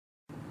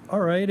All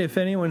right, if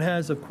anyone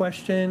has a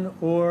question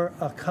or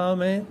a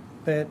comment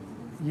that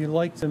you'd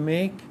like to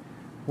make,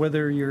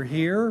 whether you're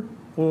here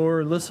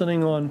or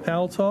listening on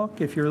Pal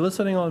Talk, if you're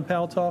listening on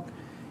Pal Talk,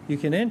 you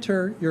can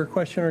enter your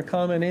question or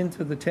comment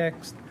into the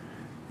text,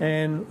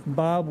 and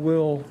Bob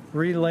will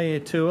relay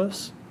it to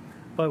us.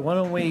 But why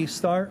don't we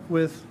start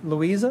with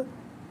Louisa?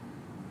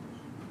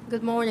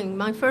 Good morning.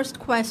 My first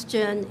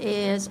question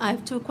is, I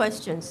have two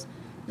questions.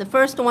 The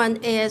first one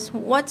is,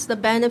 what's the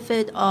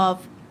benefit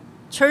of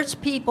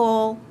church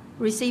people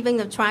receiving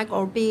the tract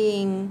or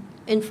being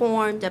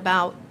informed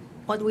about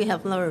what we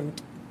have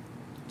learned?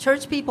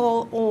 Church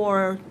people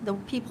or the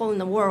people in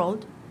the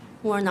world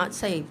who are not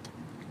saved?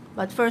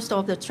 But first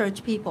off, the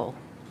church people.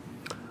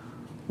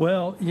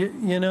 Well,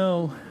 you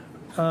know,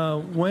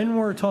 when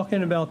we're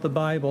talking about the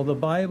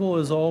Bible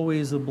is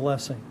always a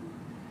blessing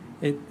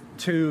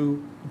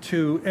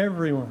to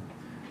everyone.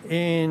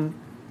 In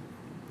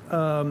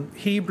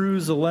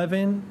Hebrews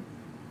 11,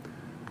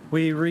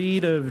 we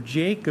read of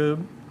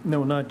Jacob.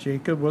 No, not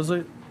Jacob. Was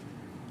it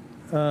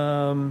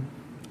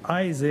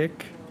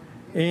Isaac?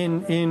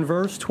 In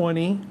verse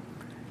 20,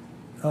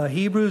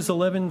 Hebrews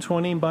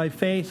 11:20. By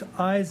faith,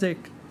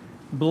 Isaac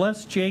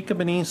blessed Jacob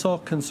and Esau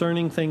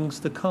concerning things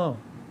to come.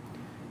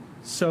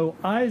 So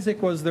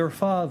Isaac was their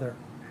father,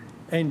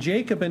 and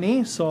Jacob and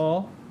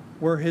Esau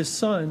were his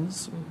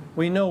sons.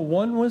 We know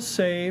one was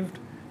saved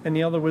and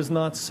the other was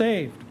not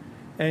saved.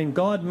 And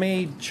God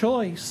made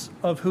choice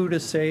of who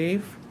to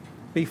save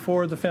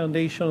before the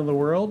foundation of the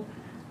world.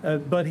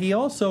 But he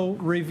also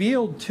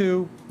revealed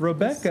to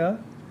Rebekah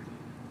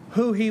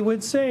who he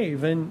would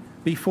save, and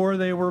before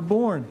they were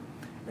born.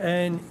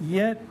 And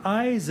yet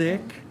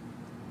Isaac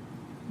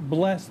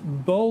blessed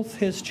both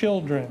his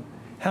children.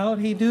 How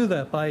did he do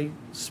that? By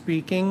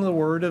speaking the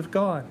word of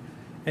God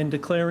and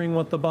declaring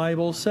what the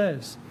Bible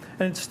says.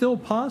 And it's still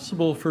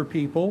possible for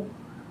people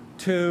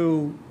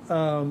to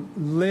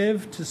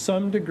live to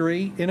some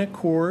degree in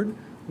accord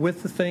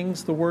with the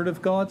things the Word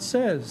of God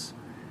says,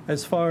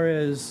 as far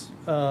as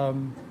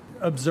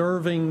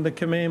observing the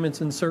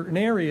commandments in certain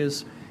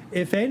areas.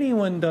 If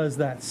anyone does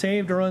that,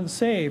 saved or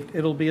unsaved,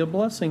 it'll be a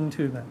blessing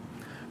to them.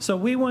 So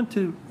we want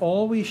to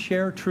always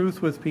share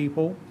truth with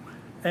people,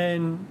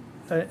 and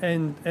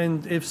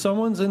if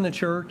someone's in the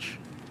church,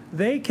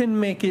 they can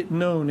make it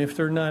known if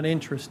they're not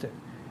interested,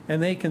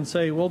 and they can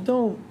say, "Well,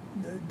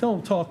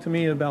 don't talk to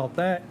me about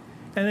that,"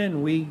 and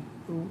then we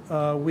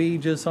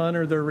just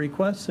honor their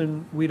requests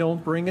and we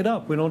don't bring it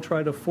up. We don't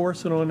try to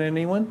force it on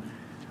anyone,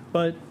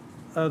 but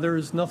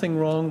there's nothing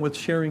wrong with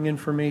sharing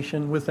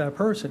information with that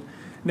person.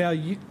 Now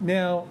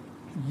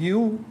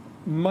you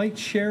might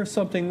share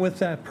something with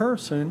that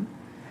person,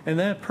 and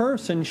that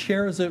person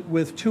shares it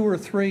with 2 or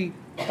 3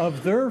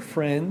 of their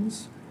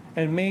friends,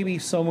 and maybe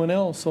someone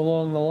else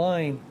along the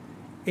line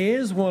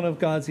is one of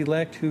God's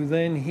elect who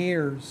then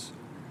hears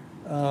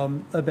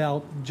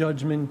about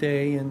Judgment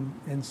Day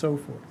and so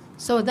forth.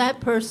 So that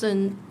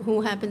person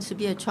who happens to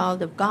be a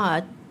child of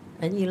God,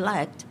 an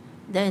elect,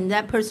 then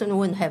that person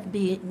wouldn't have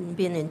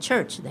been in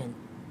church then?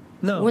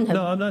 No,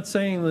 I'm not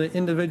saying the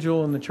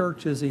individual in the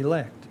church is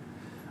elect.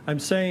 I'm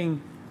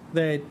saying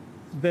that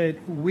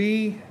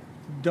we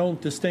don't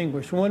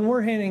distinguish. When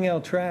we're handing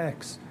out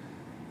tracts,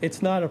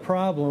 it's not a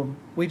problem.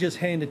 We just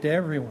hand it to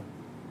everyone.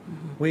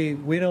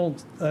 Mm-hmm. We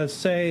don't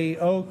say,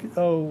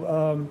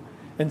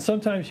 and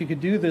sometimes you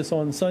could do this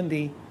on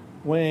Sunday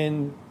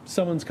when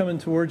someone's coming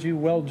towards you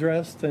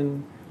well-dressed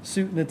and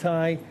suit and a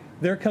tie.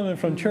 They're coming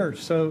from church.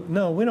 So,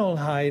 no, we don't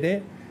hide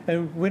it,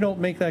 and we don't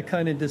make that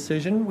kind of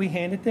decision. We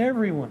hand it to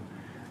everyone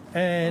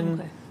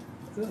and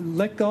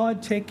let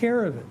God take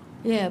care of it.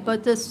 Yeah,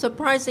 but the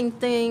surprising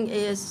thing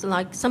is,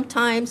 like,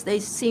 sometimes they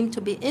seem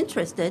to be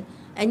interested,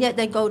 and yet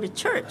they go to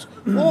church.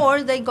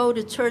 Or they go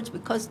to church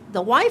because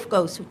the wife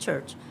goes to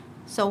church.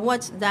 So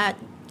what's that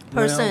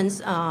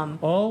person's...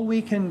 all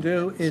we can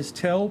do is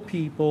tell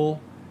people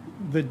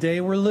the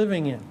day we're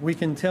living in. We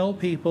can tell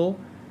people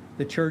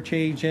the church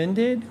age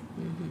ended.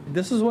 Mm-hmm.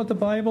 This is what the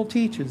Bible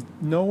teaches.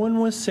 No one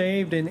was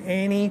saved in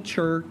any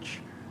church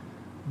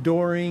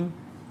during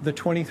the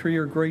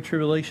 23-year Great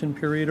Tribulation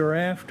period or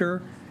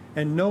after,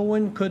 and no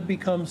one could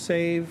become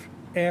saved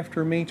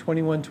after May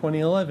 21,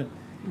 2011.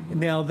 Mm-hmm.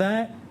 Now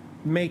that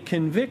may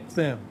convict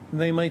them.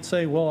 They might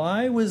say, well,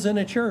 I was in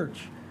a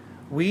church.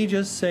 We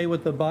just say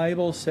what the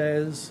Bible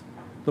says.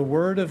 The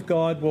Word of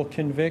God will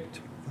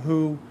convict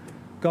who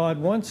God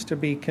wants to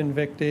be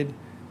convicted,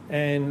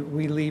 and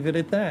we leave it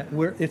at that.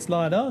 It's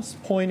not us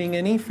pointing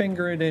any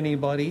finger at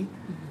anybody,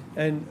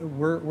 and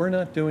we're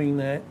not doing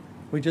that.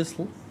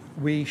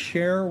 We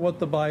share what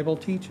the Bible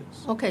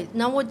teaches. Okay,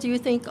 now what do you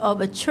think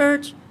of a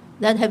church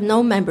that have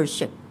no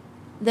membership?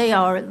 They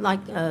are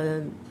like,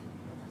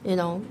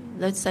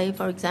 let's say,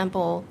 for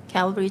example,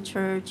 Calvary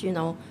Church,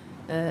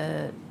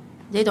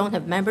 they don't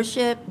have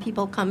membership.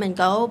 People come and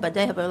go, but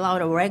they have a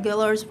lot of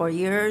regulars for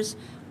years.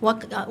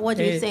 What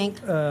do you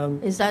think?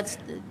 Is that?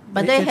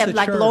 But they have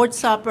like church. Lord's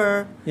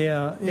Supper.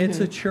 Yeah, it's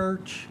a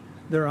church.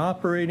 They're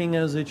operating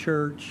as a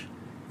church,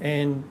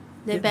 and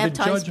they the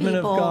judgment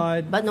people, of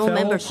God but no fell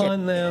membership.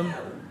 upon them.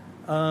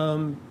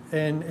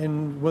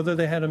 and whether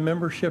they had a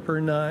membership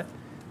or not,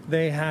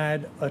 they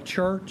had a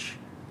church,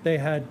 they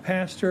had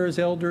pastors,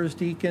 elders,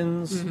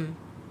 deacons,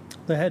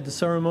 they had the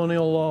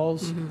ceremonial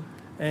laws,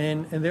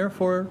 and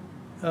therefore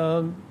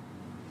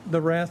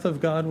the wrath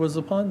of God was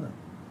upon them.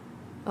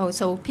 Oh,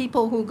 so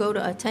people who go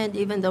to attend,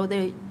 even though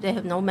they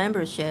have no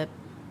membership,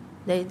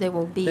 they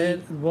will be...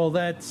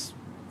 that's...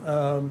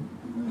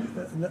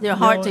 their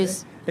heart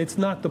is... It's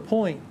not the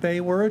point.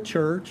 They were a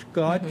church.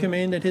 God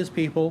commanded his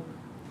people,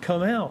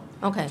 come out.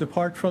 Okay.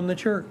 Depart from the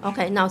church.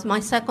 Okay, now my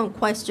second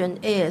question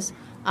is,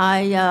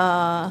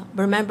 I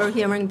remember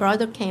hearing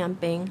Brother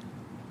Camping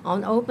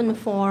on Open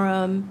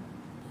Forum.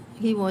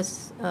 He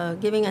was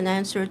giving an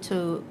answer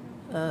to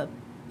a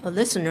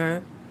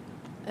listener,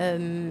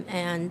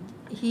 and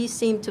he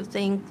seemed to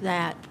think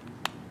that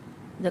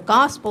the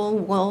gospel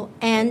will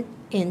end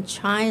in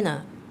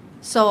China.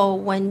 So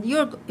when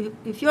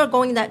if you're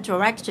going that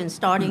direction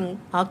starting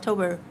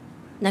October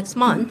next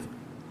month,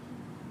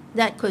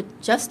 that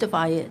could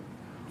justify it.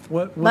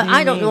 What but do you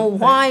I don't mean? know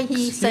why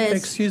he says...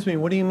 Excuse me,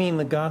 what do you mean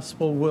the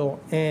gospel will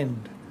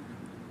end?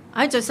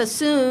 I just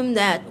assume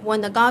that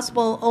when the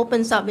gospel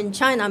opens up in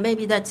China,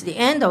 maybe that's the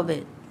end of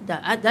it.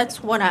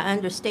 That's what I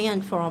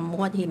understand from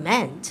what he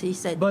meant. He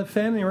said... But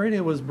Family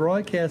Radio was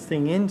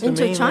broadcasting into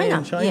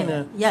mainland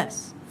China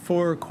yes.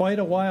 for quite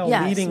a while,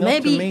 yes. leading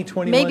up to May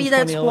 21, maybe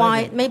that's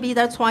 2011. Maybe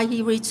that's why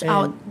he reached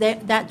out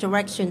that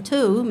direction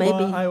too. Maybe.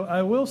 Well,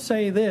 I will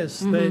say this,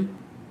 that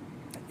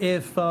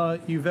if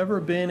you've ever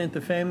been at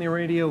the Family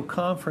Radio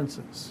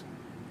conferences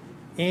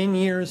in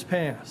years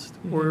past,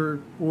 or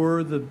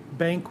the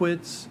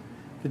banquets,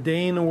 the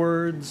Day in the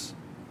Words,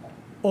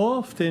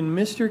 often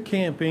Mr.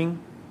 Camping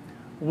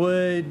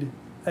would,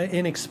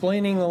 in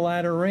explaining the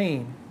latter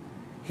rain,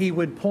 he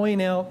would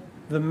point out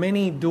the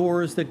many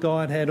doors that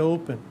God had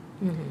opened.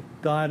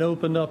 God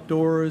opened up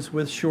doors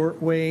with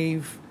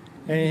shortwave,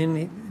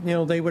 and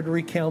they would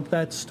recount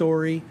that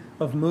story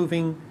of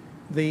moving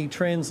the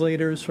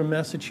translators from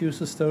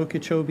Massachusetts to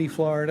Okeechobee,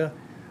 Florida.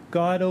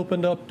 God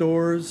opened up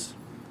doors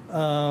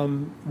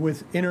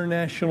with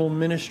international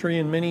ministry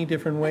in many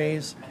different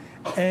ways,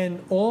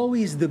 and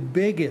always the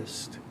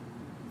biggest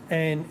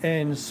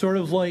and sort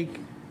of like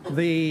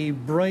the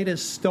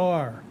brightest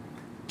star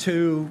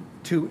to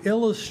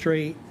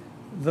illustrate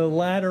the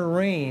latter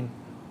rain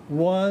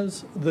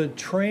was the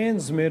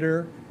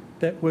transmitter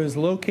that was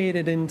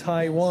located in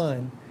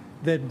Taiwan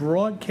that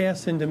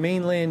broadcast into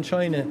mainland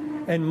China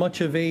and much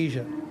of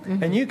Asia.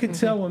 And you could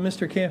tell when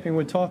Mr. Camping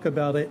would talk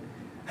about it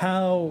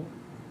how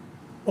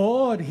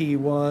awed he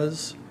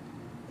was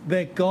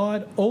that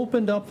God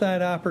opened up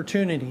that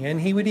opportunity.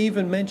 And he would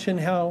even mention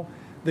how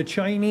the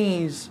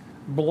Chinese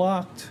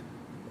blocked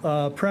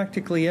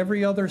practically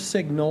every other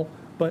signal,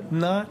 but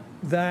not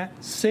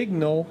that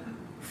signal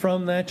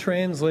from that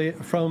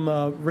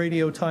from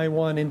Radio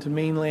Taiwan into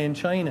mainland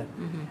China.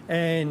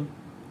 And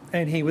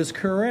he was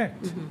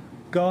correct.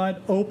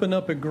 God opened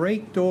up a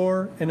great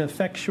door and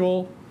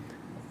effectual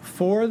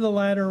for the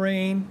latter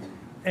rain,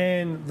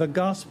 and the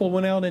gospel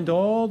went out into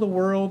all the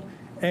world,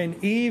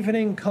 and even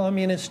in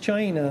communist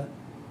China,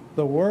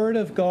 the word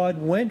of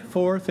God went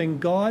forth, and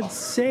God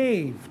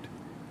saved,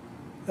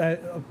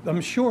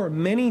 I'm sure,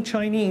 many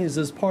Chinese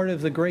as part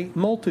of the great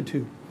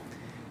multitude.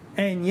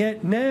 And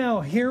yet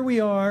now, here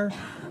we are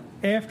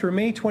after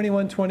May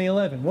 21,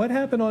 2011. What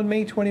happened on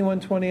May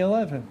 21,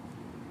 2011?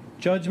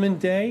 Judgment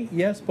Day,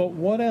 yes, but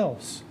what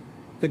else?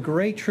 The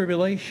Great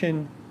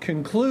Tribulation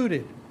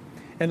concluded,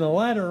 and the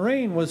latter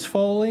rain was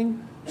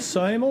falling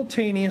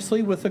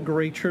simultaneously with the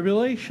Great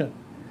Tribulation.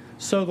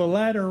 So the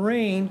latter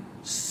rain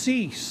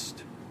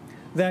ceased.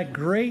 That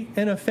great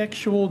and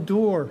effectual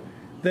door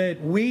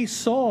that we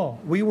saw,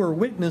 we were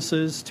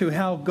witnesses to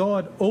how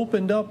God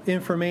opened up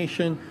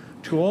information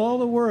to all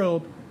the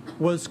world,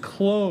 was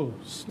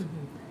closed.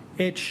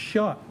 It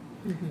shut.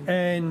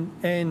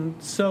 And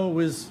so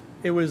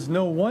it was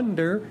no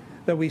wonder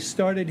that we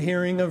started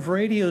hearing of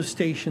radio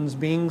stations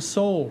being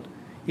sold.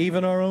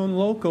 Even our own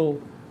local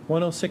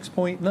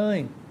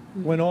 106.9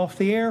 went off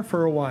the air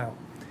for a while.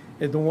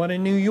 The one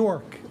in New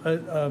York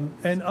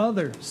and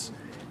others.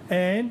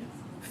 And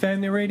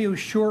Family Radio's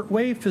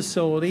shortwave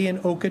facility in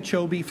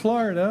Okeechobee,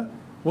 Florida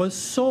was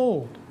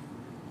sold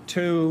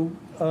to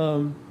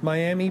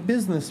Miami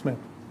businessmen.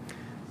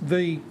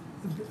 The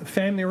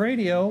Family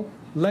Radio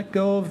let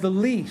go of the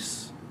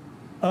lease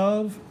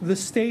of the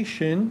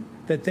station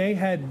that they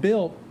had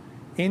built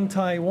in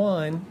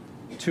Taiwan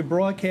to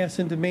broadcast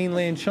into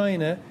mainland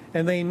China,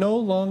 and they no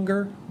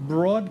longer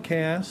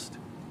broadcast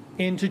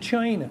into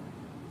China.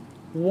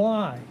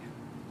 Why?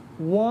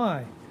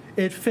 Why?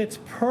 It fits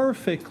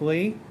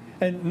perfectly,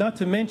 and not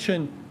to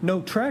mention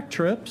no track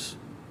trips,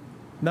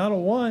 not a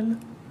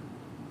one,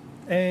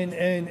 and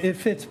it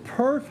fits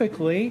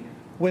perfectly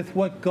with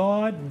what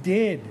God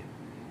did.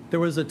 There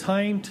was a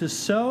time to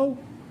sow,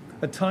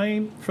 a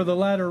time for the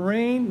latter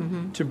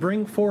rain to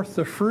bring forth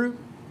the fruit,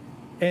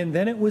 and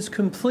then it was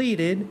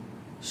completed,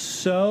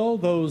 so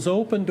those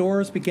open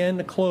doors began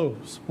to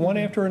close, one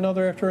after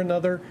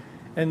another,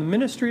 and the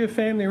ministry of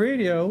Family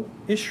Radio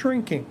is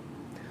shrinking.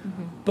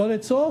 But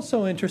it's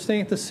also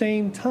interesting at the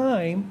same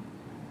time,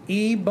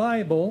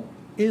 EBible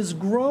is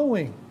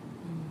growing.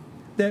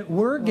 That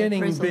we're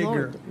getting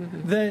bigger.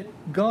 That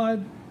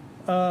God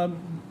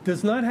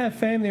does not have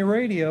family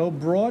radio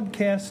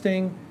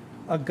broadcasting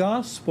a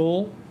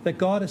gospel that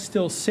God is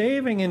still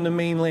saving in the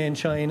mainland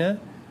China,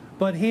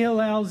 but He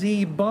allows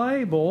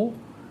EBible,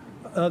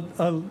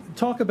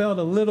 talk about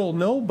a little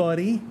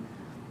nobody,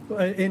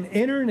 an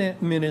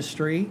internet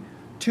ministry,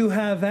 to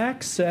have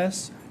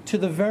access to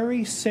the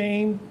very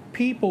same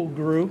people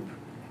group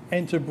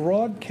and to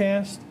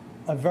broadcast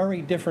a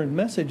very different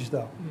message,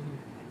 though.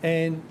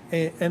 And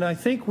I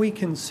think we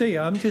can see,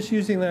 I'm just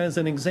using that as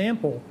an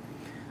example,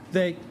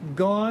 that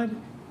God,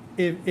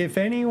 if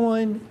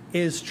anyone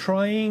is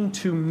trying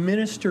to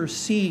minister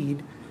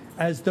seed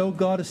as though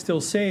God is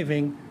still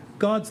saving,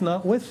 God's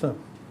not with them.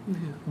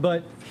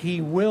 But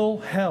He will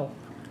help.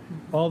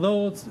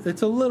 Although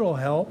it's a little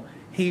help,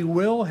 He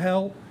will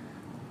help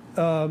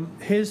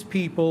His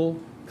people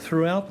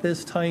throughout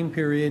this time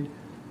period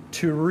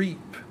to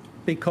reap,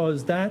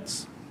 because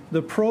that's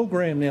the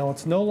program now.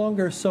 It's no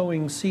longer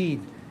sowing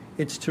seed.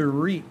 It's to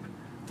reap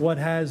what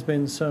has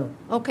been sown.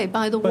 Okay,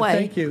 by the But way,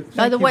 thank you.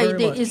 by the Thank you way,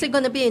 very much. is it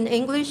going to be in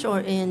English or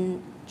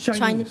in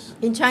Chinese.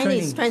 In Chinese,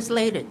 Chinese.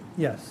 translated.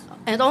 Yes.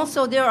 And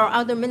also there are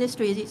other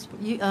ministries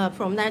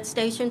from that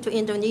station to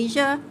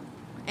Indonesia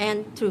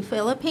and to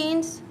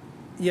Philippines.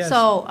 Yes.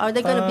 So are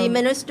they going to be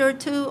ministered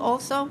to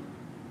also?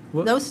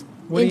 Those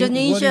What do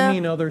Indonesia?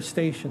 you mean other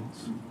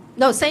stations?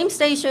 No, same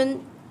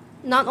station,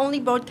 not only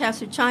broadcast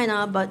to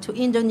China, but to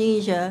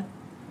Indonesia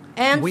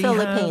and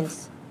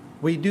Philippines.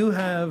 We do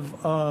have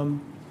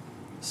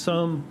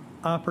some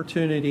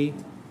opportunity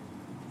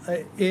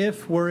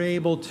if we're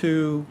able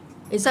to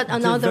Is that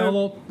another?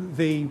 develop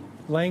the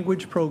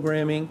language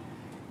programming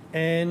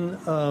and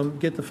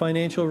get the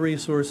financial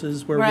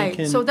resources where Right. we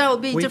can So that will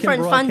be we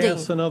different can funding.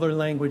 broadcast in other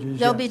languages.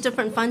 There'll yes. be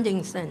different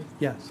fundings then.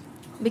 Yes.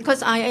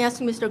 Because I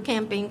asked Mr.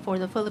 Camping for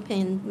the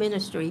Philippine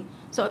ministry,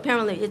 so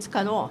apparently it's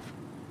cut off.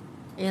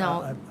 You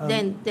know,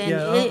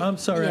 I'm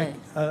sorry.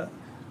 yeah.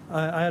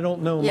 I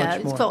don't know Yeah,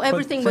 much more. so But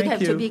everything would thank have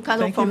to you. be cut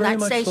off Thank you from very that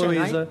much, station,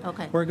 right? Louisa.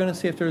 Okay. We're going to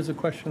see if there's a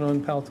question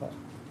on Paltalk.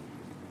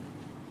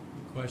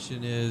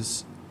 Question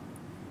is,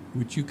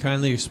 would you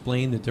kindly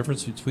explain the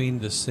difference between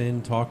the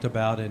sin talked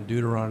about in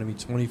Deuteronomy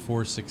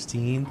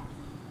 24:16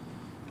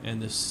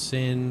 and the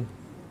sin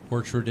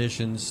or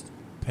traditions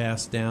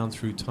passed down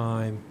through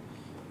time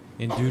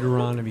in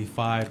Deuteronomy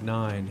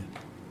 5:9,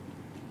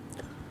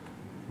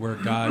 where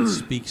God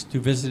speaks to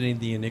visiting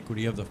the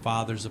iniquity of the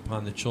fathers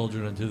upon the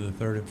children unto the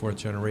third and fourth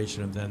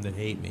generation of them that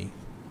hate me?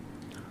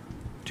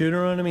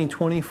 Deuteronomy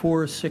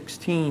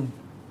 24:16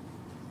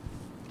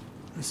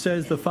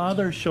 says, "The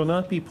fathers shall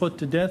not be put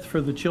to death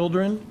for the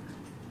children,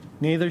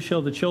 neither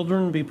shall the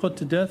children be put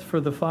to death for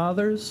the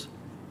fathers.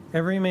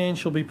 Every man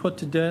shall be put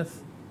to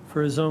death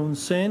for his own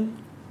sin."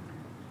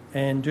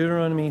 And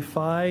Deuteronomy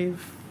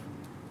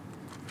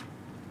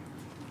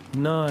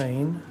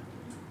 5:9,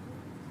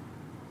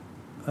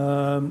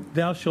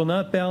 "Thou shalt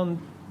not bow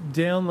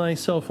down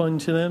thyself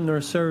unto them,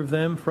 nor serve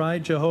them, for I,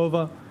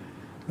 Jehovah,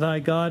 thy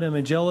God, am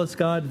a jealous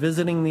God,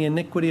 visiting the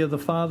iniquity of the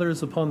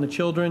fathers upon the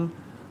children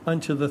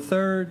unto the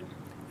third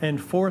and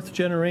fourth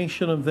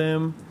generation of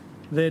them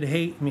that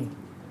hate me."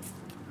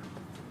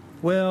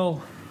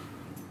 Well,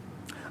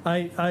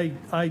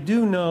 I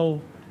do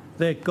know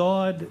that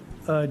God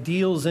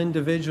deals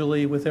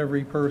individually with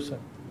every person,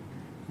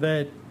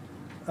 that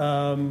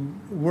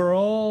we're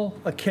all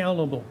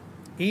accountable.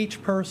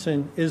 Each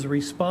person is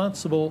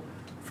responsible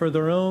for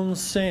their own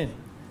sin,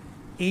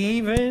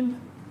 even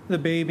the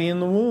baby in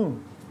the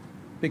womb,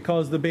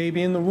 because the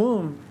baby in the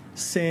womb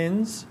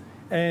sins,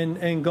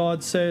 and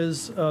God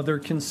says they're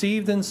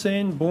conceived in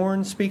sin,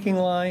 born speaking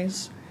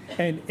lies.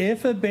 And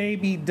if a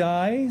baby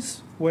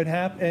dies,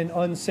 an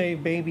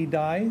unsaved baby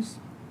dies,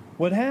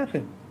 what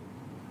happened?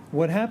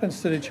 What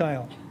happens to the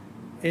child?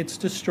 It's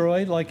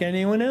destroyed like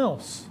anyone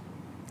else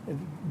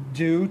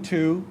due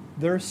to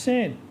their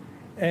sin.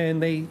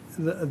 And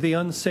the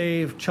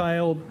unsaved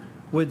child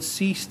would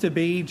cease to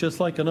be, just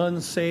like an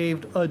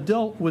unsaved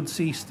adult would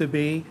cease to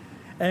be.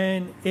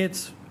 And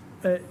it's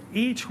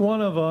each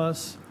one of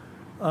us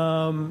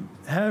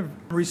have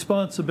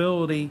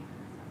responsibility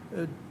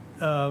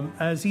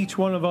as each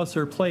one of us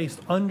are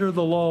placed under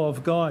the law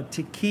of God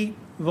to keep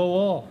the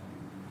law.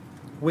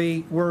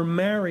 We were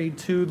married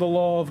to the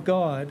law of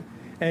God,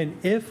 and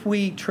if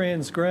we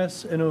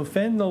transgress and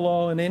offend the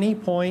law at any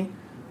point,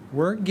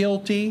 we're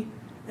guilty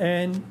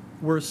and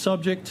we're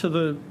subject to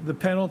the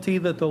penalty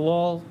that the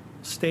law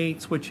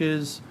states, which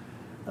is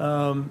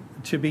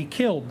to be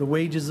killed. The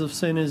wages of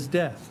sin is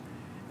death.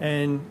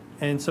 And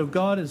so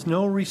God is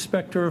no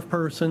respecter of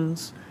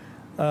persons.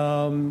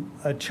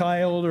 A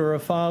child or a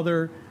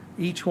father,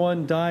 each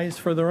one dies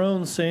for their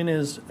own sin,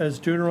 as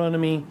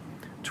Deuteronomy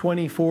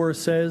 24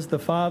 says, "The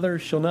father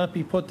shall not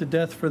be put to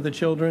death for the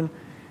children,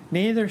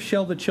 neither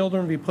shall the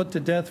children be put to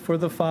death for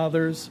the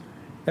fathers.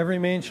 Every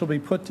man shall be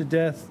put to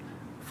death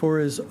for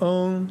his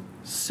own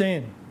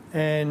sin."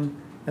 And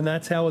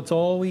that's how it's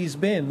always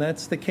been.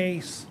 That's the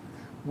case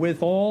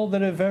with all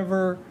that have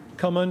ever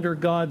come under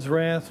God's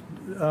wrath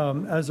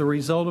as a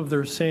result of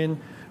their sin,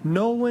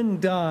 no one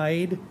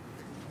died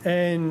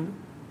and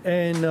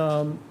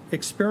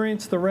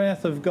experienced the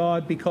wrath of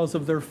God because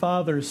of their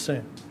father's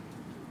sin.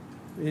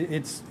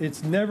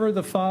 It's never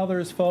the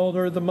father's fault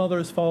or the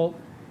mother's fault.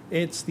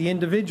 It's the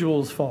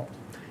individual's fault.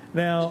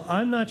 Now,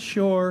 I'm not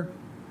sure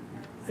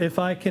if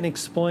I can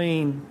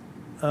explain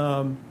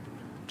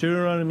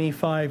Deuteronomy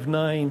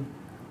 5:9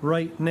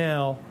 right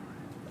now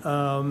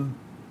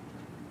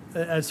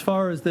as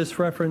far as this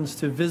reference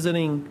to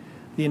visiting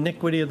the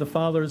iniquity of the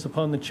fathers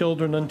upon the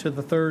children unto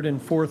the third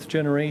and fourth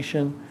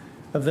generation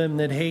of them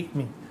that hate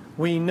me.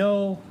 We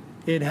know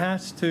it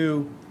has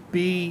to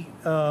be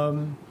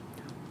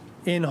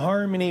in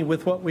harmony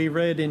with what we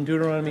read in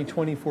Deuteronomy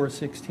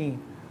 24:16.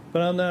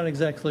 But I'm not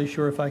exactly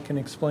sure if I can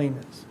explain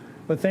this.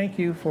 But thank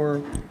you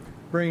for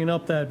bringing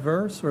up that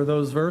verse or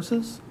those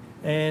verses.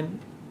 And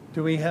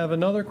do we have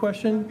another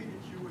question? The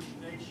Jewish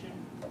nation,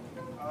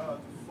 the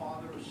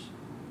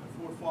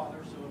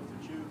forefathers of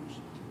the Jews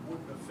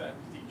wouldn't affect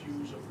the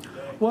Jews of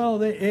today.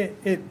 Well,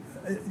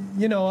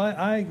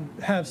 I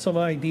have some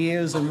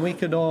ideas, and we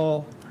could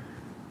all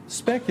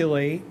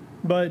speculate,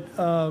 but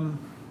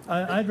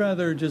I'd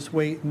rather just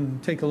wait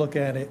and take a look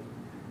at it,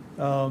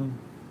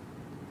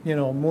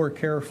 more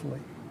carefully.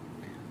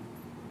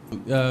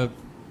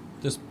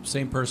 This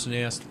same person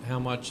asked how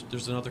much.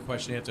 There's another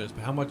question after this,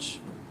 but how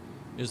much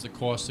is the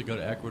cost to go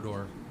to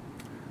Ecuador?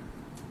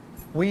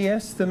 We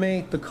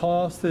estimate the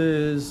cost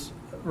is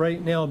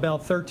right now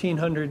about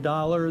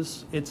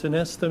 $1,300. It's an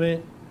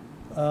estimate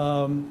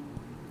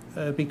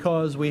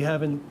because we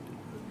haven't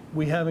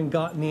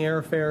gotten the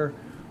airfare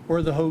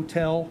or the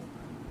hotel,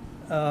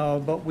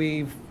 but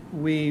we've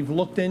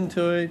looked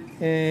into it,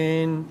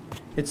 and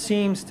it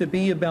seems to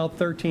be about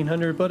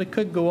 $1,300, but it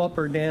could go up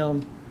or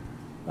down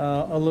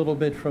a little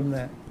bit from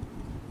that.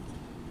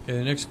 Okay,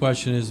 the next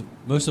question is,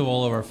 most of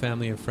all of our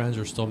family and friends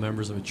are still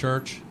members of a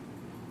church.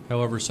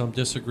 However, some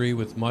disagree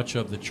with much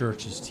of the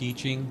church's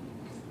teaching.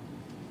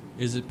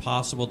 Is it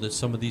possible that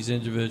some of these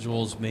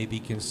individuals may be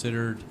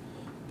considered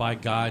by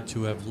God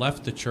to have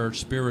left the church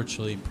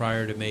spiritually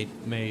prior to May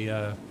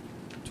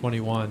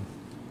 21,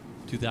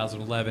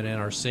 2011, and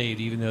are saved,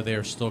 even though they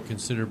are still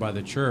considered by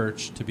the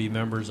church to be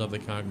members of the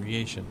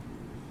congregation?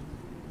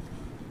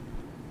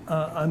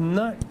 I'm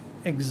not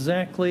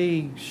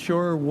exactly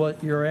sure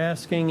what you're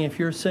asking. If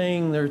you're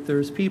saying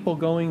there's people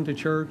going to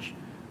church,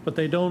 but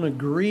they don't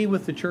agree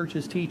with the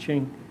church's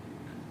teaching,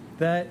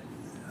 that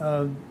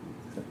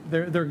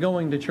they're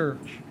going to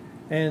church.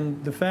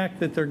 And the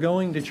fact that they're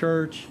going to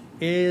church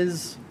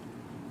is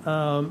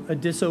a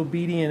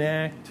disobedient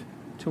act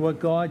to what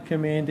God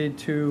commanded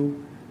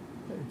to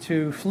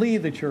flee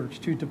the church,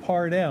 to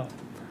depart out.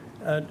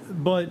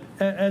 But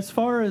as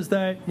far as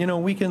that,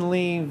 we can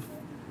leave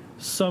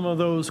some of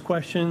those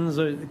questions.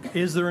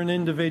 Is there an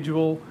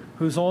individual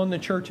who's on the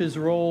church's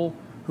roll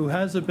who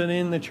hasn't been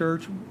in the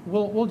church?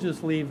 We'll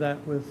just leave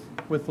that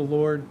with the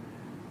Lord.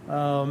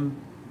 I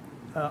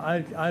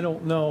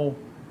don't know.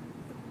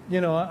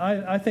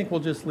 I think we'll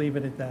just leave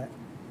it at that.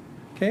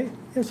 Okay?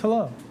 Yes,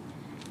 hello.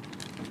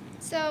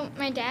 So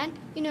my dad,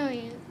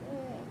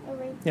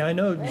 Yeah, I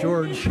know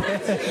George.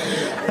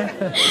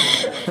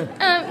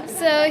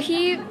 So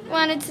he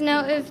wanted to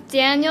know if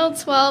Daniel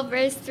 12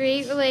 verse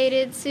 3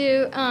 related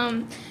to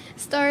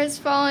stars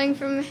falling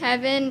from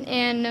heaven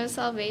and no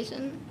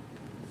salvation.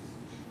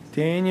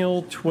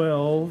 Daniel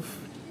 12.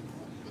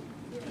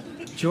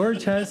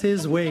 George has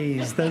his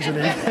ways, doesn't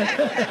he?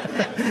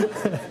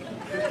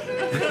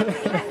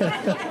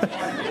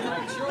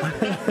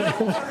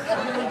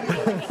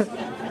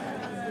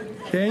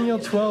 Daniel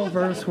 12,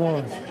 verse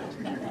 1.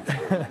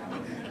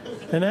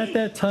 And at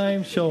that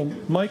time shall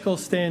Michael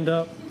stand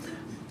up,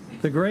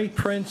 the great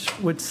prince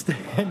would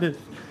stand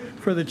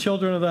for the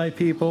children of thy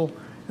people,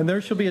 and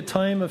there shall be a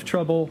time of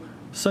trouble,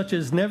 such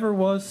as never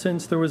was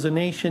since there was a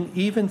nation,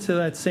 even to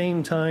that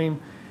same time.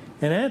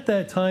 And at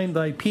that time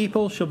thy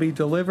people shall be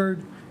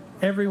delivered,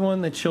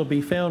 everyone that shall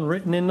be found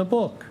written in the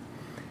book.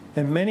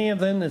 And many of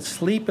them that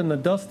sleep in the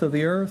dust of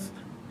the earth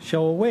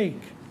shall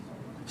awake,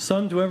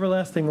 some to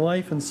everlasting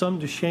life, and some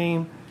to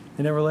shame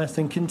and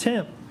everlasting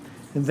contempt.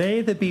 And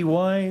they that be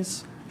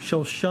wise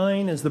shall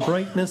shine as the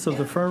brightness of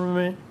the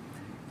firmament,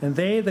 and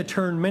they that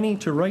turn many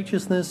to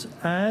righteousness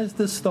as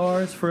the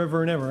stars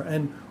forever and ever.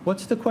 And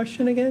what's the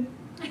question again?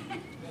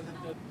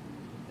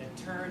 That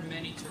turn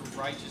many to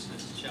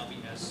righteousness shall be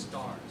as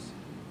stars.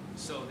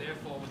 So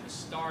therefore, when the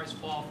stars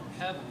fall from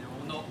heaven,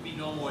 there will be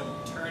no more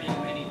turning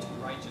many to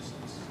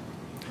righteousness.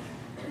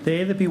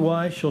 They that be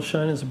wise shall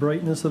shine as the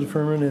brightness of the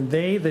firmament, and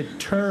they that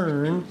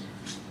turn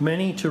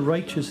many to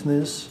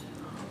righteousness.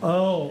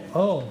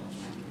 Oh.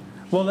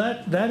 Well,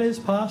 that is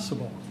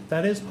possible.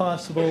 That is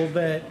possible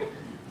that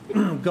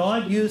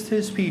God used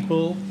his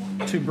people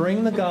to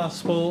bring the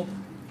gospel,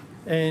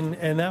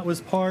 and that was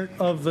part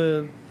of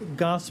the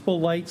gospel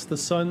lights, the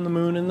sun, the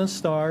moon, and the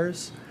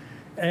stars.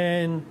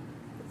 And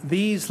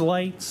these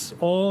lights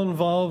all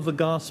involve the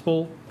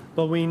gospel,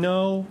 but we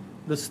know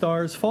the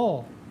stars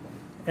fall.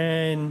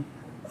 And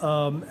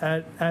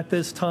at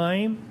this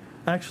time.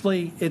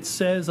 Actually, it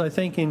says, I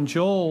think in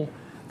Joel,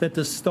 that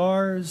the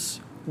stars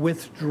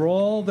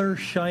withdraw their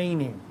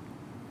shining.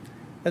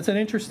 That's an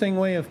interesting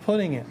way of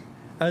putting it,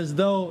 as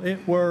though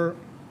it were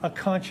a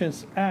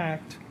conscious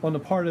act on the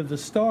part of the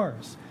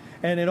stars.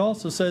 And it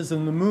also says,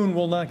 and the moon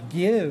will not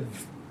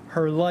give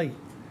her light,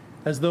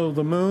 as though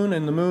the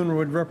moon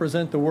would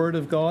represent the Word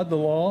of God, the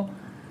law.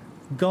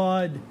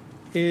 God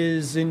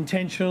is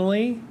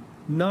intentionally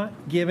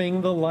not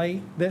giving the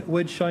light that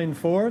would shine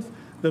forth.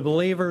 The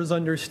believers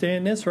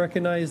understand this,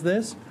 recognize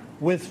this,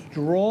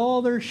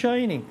 withdraw their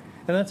shining.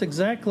 And that's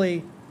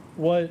exactly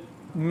what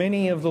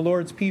many of the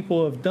Lord's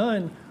people have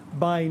done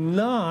by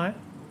not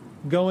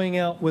going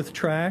out with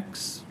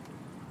tracts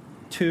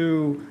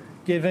to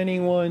give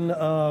anyone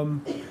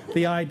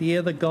the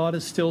idea that God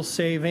is still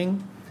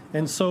saving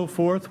and so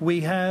forth.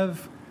 We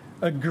have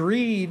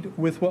agreed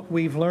with what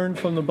we've learned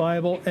from the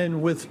Bible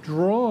and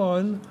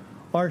withdrawn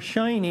our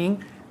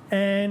shining.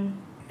 And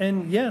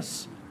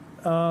yes,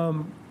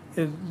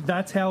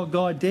 that's how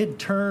God did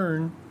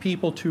turn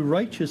people to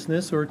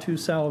righteousness or to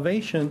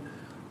salvation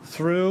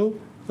through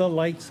the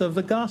lights of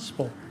the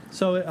gospel.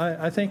 So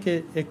I think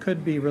it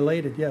could be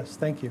related. Yes,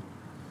 thank you.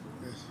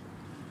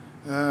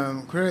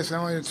 Yes. Chris,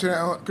 I want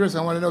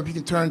to know if you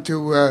can turn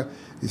to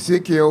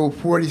Ezekiel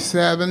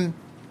 47,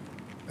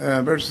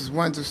 verses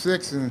 1 to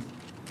 6, and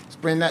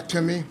explain that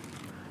to me.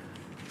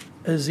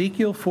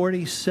 Ezekiel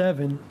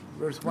 47,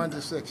 verse 1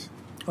 to 6.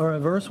 Or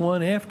verse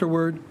 1,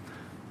 afterward,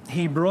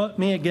 he brought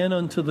me again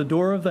unto the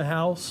door of the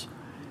house,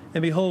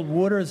 and behold,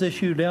 waters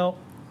issued out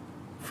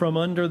from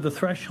under the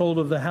threshold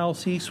of the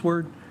house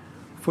eastward,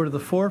 for the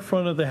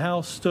forefront of the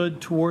house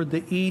stood toward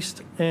the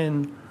east,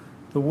 and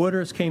the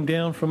waters came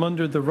down from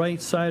under the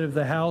right side of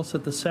the house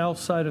at the south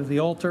side of the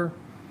altar.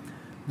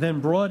 Then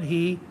brought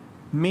he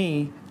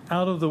me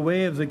out of the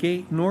way of the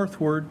gate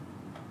northward,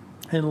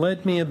 and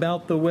led me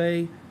about the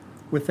way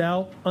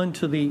without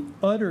unto the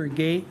utter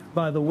gate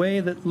by the way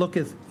that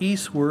looketh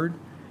eastward.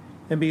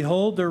 And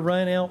behold, there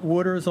ran out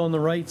waters on the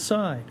right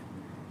side.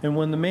 And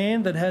when the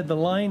man that had the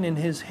line in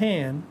his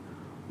hand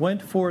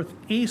went forth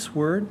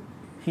eastward,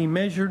 he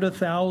measured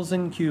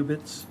 1,000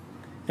 cubits,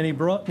 and he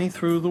brought me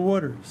through the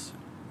waters.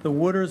 The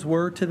waters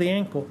were to the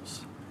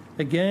ankles.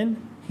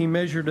 Again, he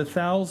measured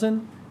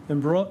 1,000,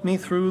 and brought me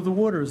through the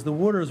waters. The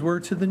waters were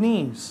to the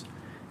knees.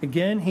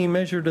 Again, he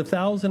measured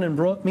 1,000, and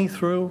brought me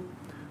through.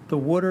 The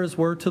waters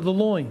were to the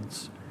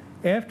loins.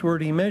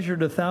 Afterward, he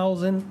measured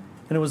 1,000,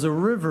 and it was a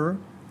river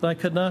that I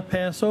could not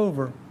pass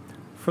over,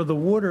 for the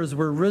waters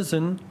were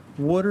risen,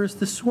 waters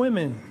to swim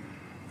in,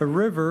 a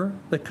river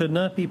that could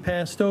not be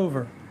passed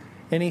over.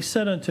 And he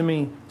said unto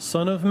me,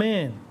 Son of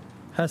man,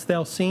 hast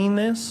thou seen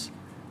this?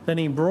 Then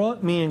he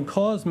brought me and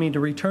caused me to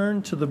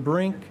return to the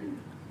brink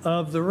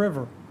of the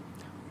river.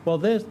 Well,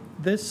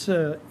 this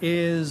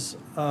is,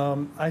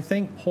 I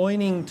think,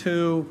 pointing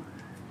to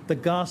the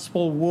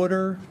gospel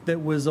water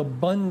that was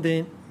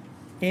abundant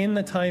in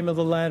the time of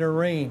the latter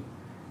rain.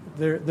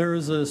 There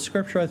is a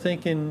scripture, I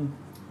think, in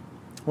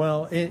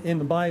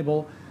the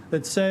Bible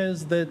that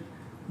says that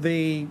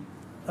the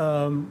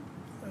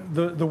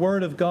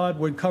word of God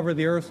would cover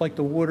the earth like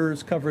the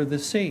waters cover the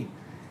sea.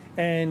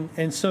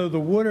 And so the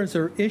waters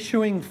are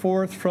issuing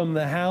forth from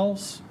the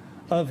house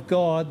of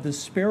God, the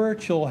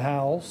spiritual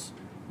house,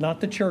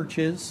 not the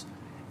churches,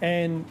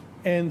 and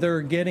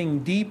they're getting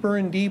deeper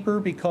and deeper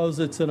because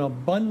it's an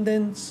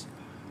abundance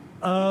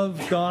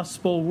of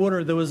gospel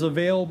water that was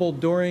available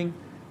during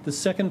the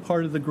second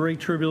part of the Great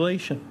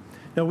Tribulation.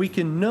 Now we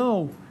can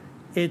know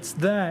it's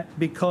that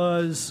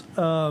because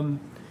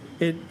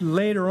it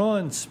later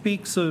on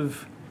speaks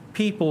of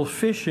people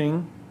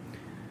fishing,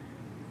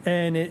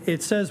 and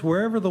it says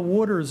wherever the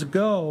waters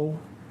go,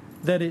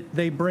 that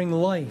they bring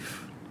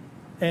life.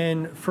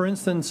 And for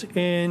instance,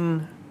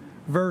 in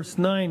verse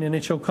 9, and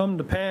it shall come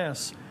to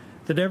pass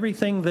that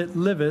everything that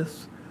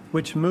liveth,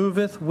 which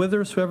moveth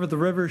whithersoever the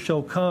river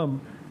shall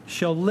come,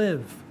 shall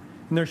live.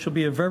 And there shall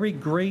be a very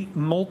great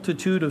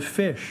multitude of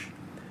fish,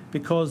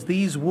 because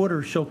these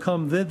waters shall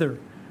come thither,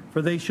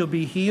 for they shall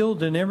be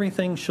healed, and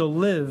everything shall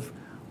live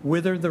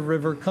whither the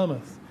river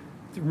cometh.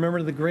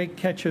 Remember the great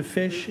catch of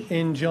fish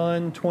in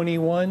John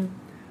 21?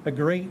 A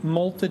great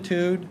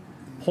multitude,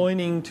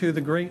 pointing to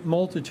the great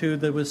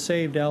multitude that was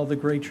saved out of the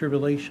Great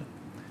Tribulation.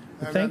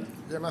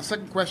 My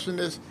second question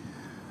is,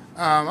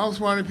 I was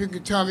wondering if you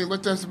could tell me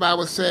what does the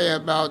Bible say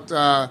about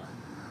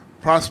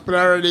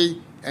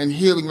prosperity and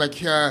healing, like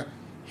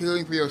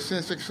healing for your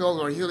sin-sick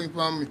soul, or healing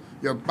from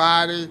your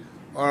body,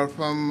 or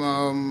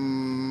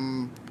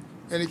from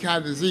any kind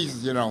of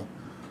diseases, you know.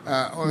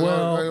 God,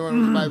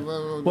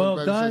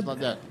 like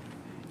that.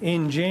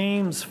 In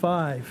James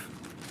 5,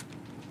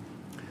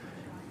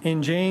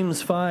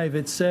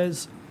 it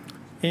says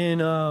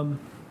in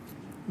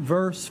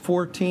verse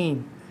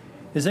 14,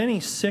 is any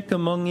sick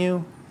among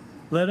you?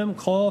 Let him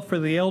call for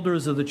the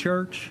elders of the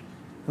church,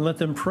 and let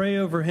them pray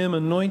over him,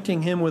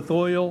 anointing him with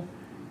oil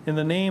in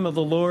the name of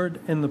the Lord,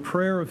 and the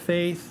prayer of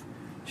faith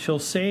shall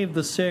save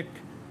the sick,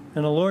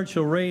 and the Lord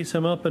shall raise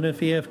him up, and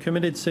if he have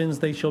committed sins,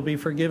 they shall be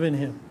forgiven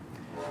him.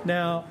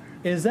 Now,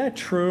 Is that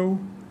true?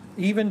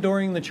 Even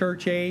during the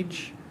church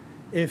age,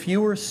 if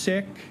you were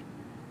sick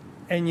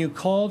and you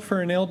called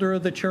for an elder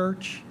of the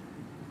church,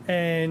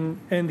 and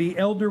the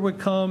elder would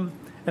come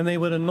and they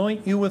would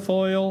anoint you with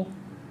oil,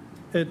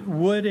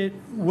 would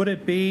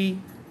it be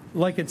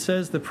like it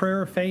says, the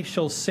prayer of faith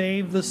shall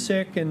save the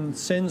sick and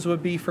sins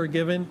would be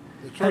forgiven?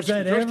 Has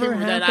that ever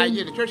happened?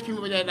 The church came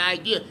up with that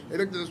idea. They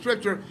looked at the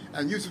scripture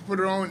and used to put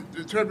their own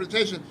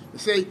interpretation to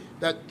say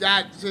that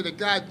God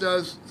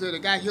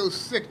heals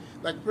sick,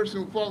 like a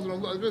person who falls in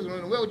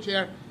a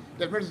wheelchair.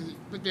 That person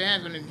put their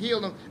hands on and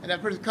heal them, and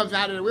that person comes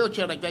out of the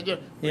wheelchair like that.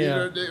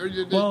 Yeah.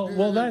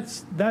 Well,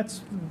 that's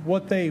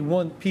what they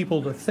want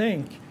people to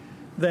think,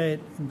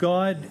 that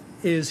God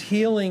is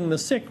healing the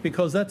sick,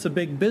 because that's a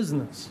big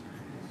business.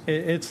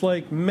 It's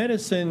like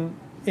medicine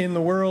in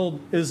the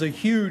world is a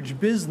huge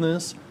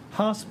business.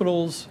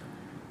 Hospitals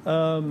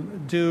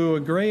do a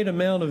great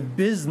amount of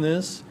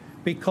business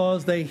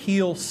because they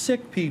heal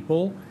sick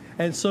people,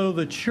 and so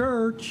the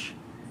church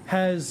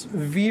has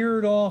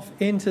veered off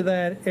into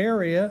that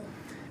area,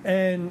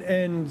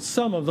 and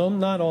some of them,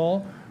 not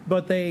all,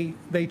 but they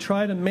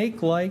try to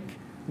make like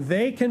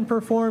they can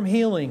perform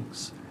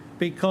healings,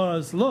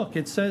 because look,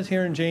 it says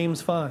here in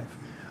James 5.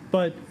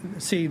 But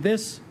see,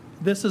 this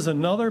is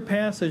another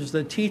passage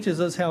that teaches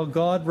us how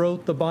God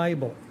wrote the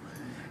Bible,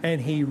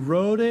 and he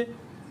wrote it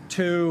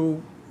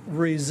to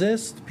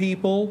resist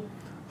people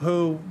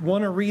who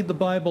want to read the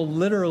Bible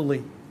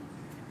literally.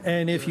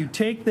 And if you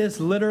take this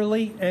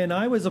literally, and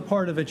I was a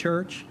part of a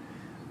church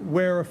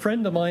where a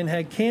friend of mine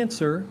had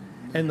cancer,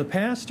 and the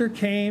pastor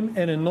came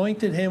and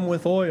anointed him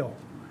with oil.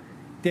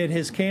 Did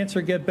his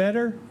cancer get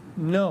better?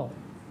 No,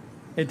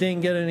 it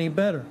didn't get any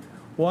better.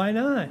 Why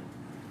not?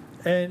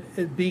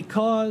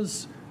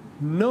 Because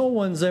no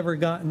one's ever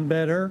gotten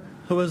better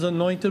who was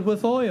anointed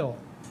with oil.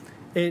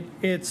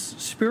 It's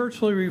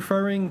spiritually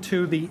referring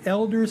to the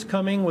elders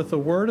coming with the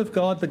word of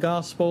God, the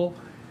gospel,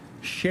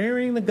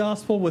 sharing the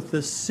gospel with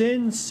the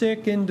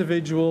sin-sick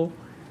individual,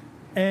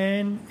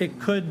 and it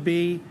could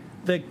be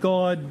that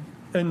God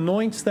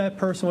anoints that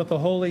person with the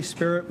Holy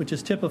Spirit, which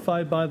is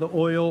typified by the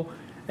oil,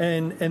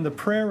 and the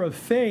prayer of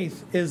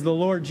faith is the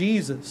Lord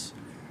Jesus.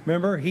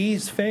 Remember,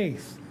 he's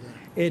faith.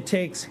 It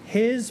takes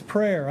his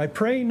prayer. I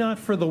pray not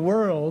for the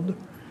world,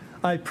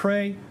 I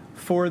pray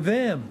for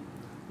them,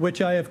 which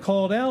I have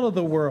called out of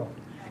the world.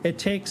 It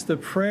takes the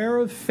prayer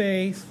of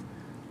faith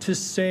to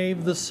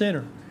save the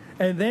sinner.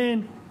 And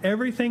then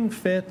everything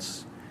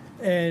fits,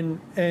 and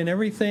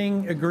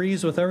everything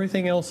agrees with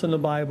everything else in the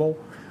Bible.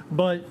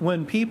 But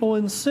when people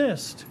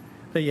insist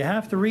that you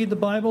have to read the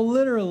Bible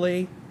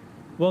literally,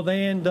 well,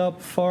 they end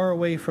up far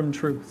away from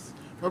truth.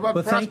 What about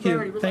but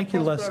prosperity? Thank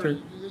you, Lester.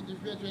 Did you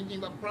mention anything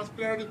about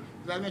prosperity?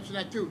 Did I mention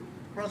that too?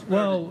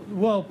 Prosperity.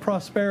 Well,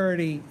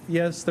 prosperity,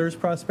 yes, there's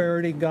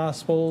prosperity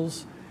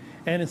gospels,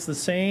 and it's the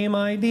same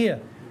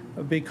idea,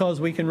 because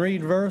we can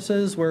read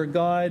verses where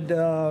God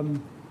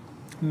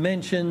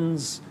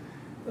mentions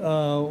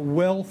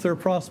wealth or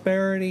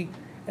prosperity,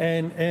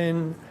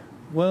 and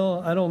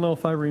well, I don't know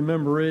if I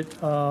remember it,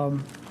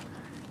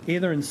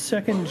 either in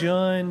 2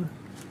 John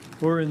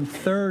or in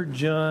 3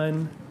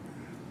 John,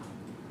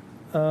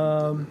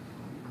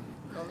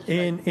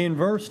 in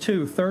verse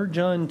 2, 3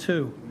 John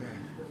 2.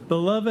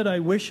 Beloved, I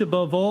wish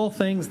above all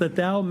things that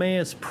thou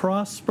mayest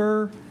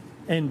prosper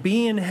and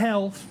be in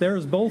health,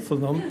 there's both of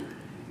them,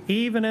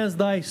 even as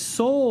thy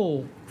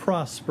soul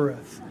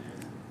prospereth.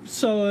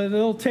 So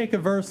they'll take a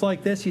verse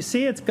like this. You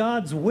see, it's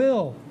God's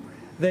will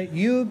that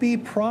you be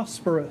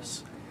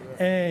prosperous.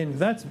 And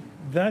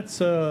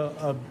that's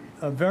a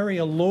very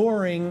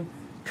alluring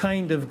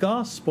kind of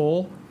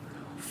gospel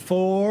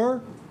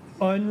for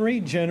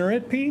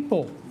unregenerate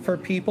people, for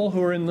people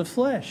who are in the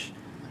flesh.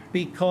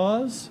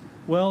 Because,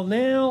 well,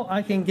 now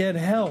I can get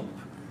help.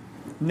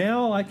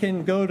 Now I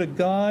can go to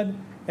God,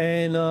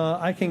 and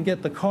I can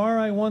get the car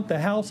I want, the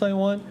house I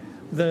want,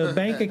 the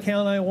bank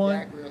account I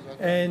want,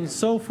 and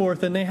so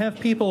forth. And they have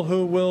people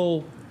who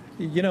will,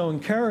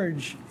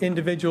 encourage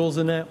individuals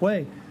in that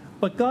way.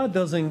 But God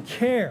doesn't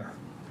care.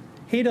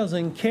 He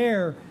doesn't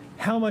care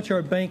how much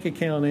our bank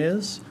account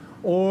is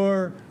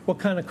or what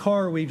kind of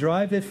car we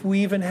drive, if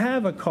we even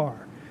have a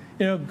car.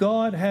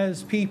 God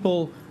has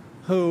people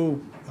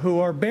who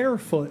are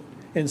barefoot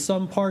in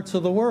some parts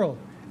of the world,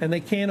 and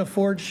they can't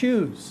afford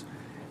shoes.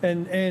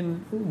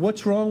 And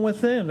what's wrong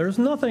with them? There's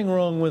nothing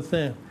wrong with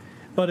them.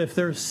 But if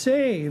they're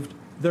saved,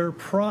 they're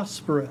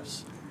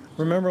prosperous.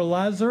 Remember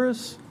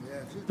Lazarus,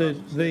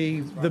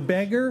 the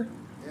beggar?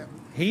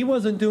 He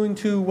wasn't doing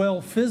too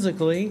well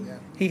physically.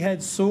 He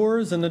had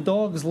sores, and the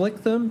dogs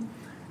licked them,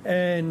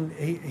 and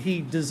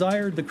he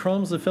desired the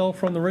crumbs that fell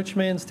from the rich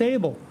man's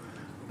table.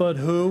 But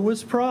who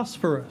was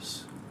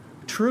prosperous?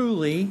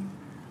 Truly,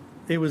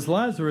 it was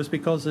Lazarus,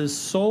 because his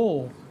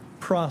soul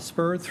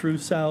prospered through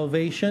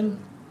salvation.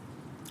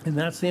 And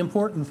that's the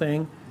important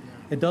thing.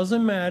 It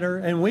doesn't matter,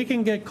 and we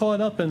can get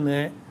caught up in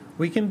that.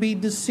 We can be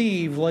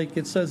deceived, like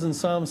it says in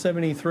Psalm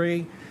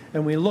 73,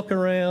 and we look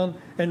around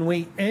and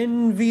we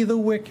envy the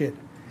wicked.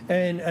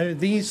 And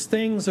these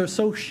things are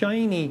so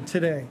shiny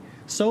today,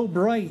 so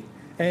bright,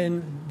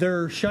 and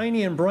they're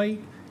shiny and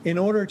bright in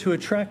order to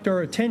attract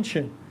our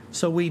attention.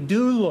 So we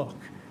do look,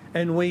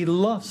 and we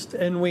lust,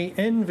 and we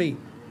envy.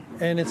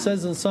 And it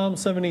says in Psalm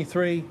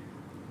 73,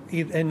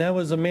 and that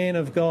was a man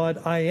of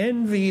God, I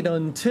envied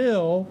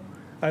until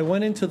I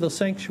went into the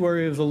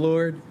sanctuary of the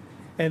Lord,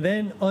 and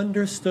then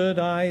understood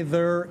I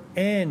their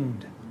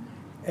end.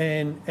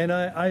 And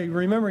I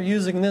remember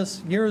using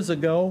this years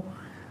ago,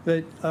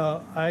 that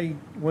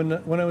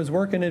when I was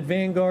working at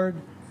Vanguard,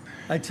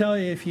 I tell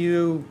you, if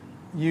you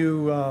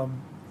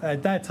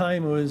at that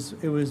time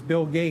it was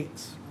Bill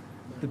Gates,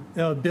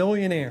 the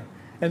billionaire,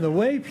 and the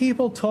way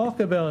people talk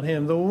about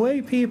him, the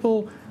way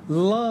people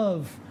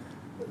love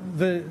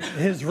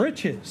his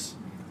riches,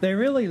 they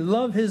really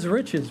love his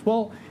riches.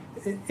 Well,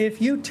 if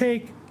you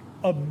take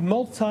a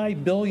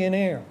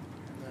multi-billionaire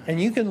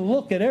and you can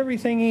look at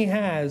everything he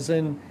has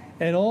and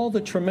all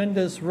the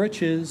tremendous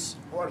riches,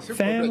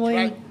 family,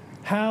 right?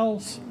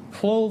 house,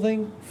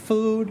 clothing,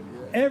 food,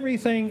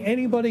 everything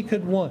anybody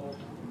could want.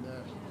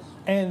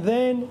 And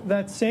then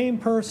that same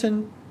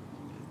person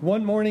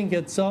one morning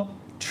gets up,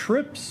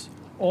 trips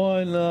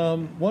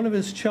on one of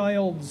his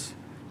child's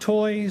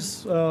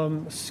toys,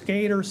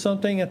 skate or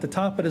something at the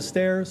top of the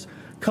stairs,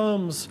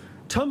 comes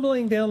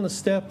tumbling down the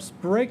steps,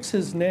 breaks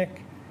his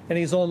neck, and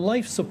he's on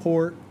life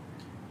support,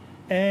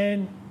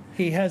 and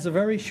he has a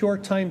very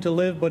short time to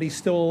live, but he's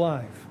still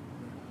alive.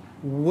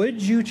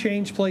 Would you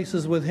change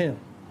places with him?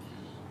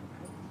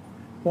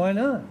 Why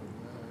not?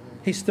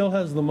 He still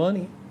has the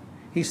money.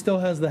 He still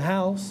has the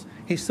house.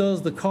 He still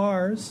has the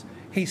cars.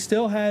 He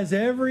still has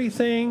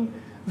everything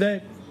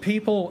that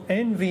people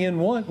envy and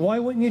want. Why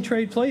wouldn't you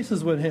trade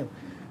places with him?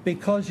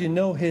 Because you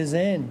know his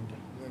end.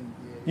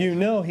 You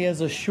know he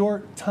has a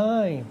short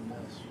time.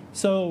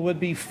 So it would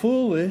be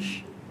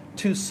foolish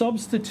to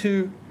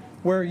substitute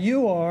where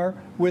you are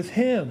with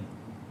him.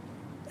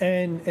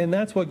 And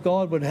that's what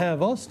God would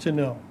have us to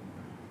know.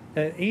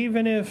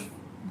 Even if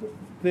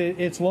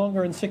it's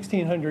longer than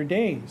 1,600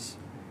 days,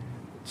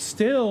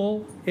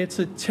 still it's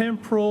a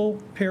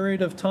temporal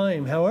period of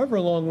time. However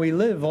long we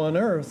live on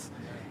earth,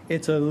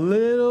 it's a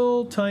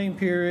little time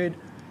period,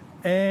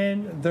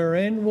 and their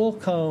end will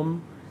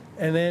come,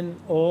 and then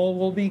all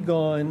will be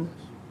gone,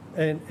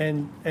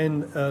 and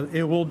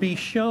it will be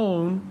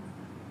shown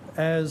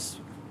as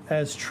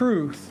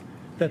truth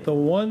that the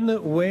one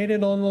that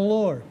waited on the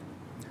Lord,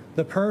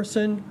 the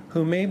person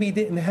who maybe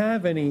didn't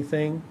have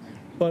anything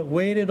but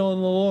waited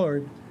on the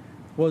Lord,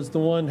 was the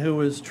one who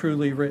was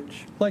truly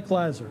rich, like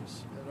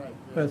Lazarus.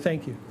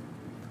 Thank you.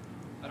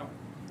 I don't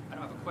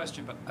have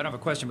a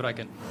question, but I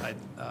can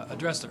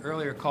address the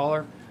earlier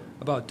caller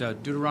about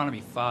Deuteronomy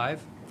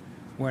 5,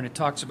 when it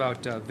talks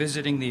about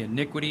visiting the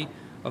iniquity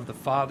of the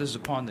fathers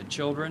upon the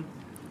children.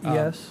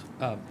 Yes.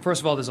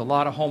 First of all, there's a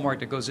lot of homework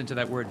that goes into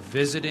that word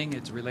visiting.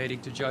 It's relating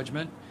to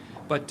judgment.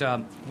 But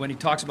when he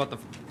talks about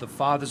the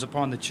fathers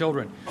upon the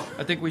children,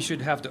 I think we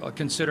should have to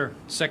consider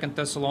 2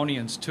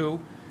 Thessalonians 2,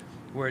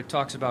 where it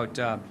talks about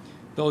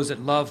those that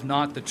love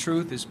not the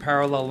truth, is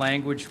parallel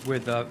language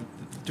with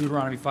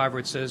Deuteronomy 5, where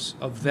it says,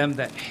 of them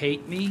that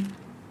hate me.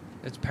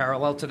 It's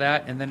parallel to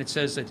that. And then it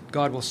says that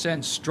God will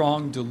send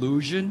strong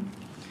delusion.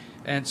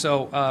 And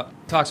so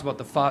talks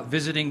about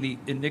visiting the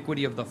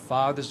iniquity of the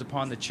fathers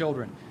upon the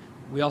children.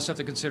 We also have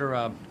to consider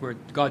where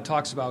God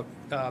talks about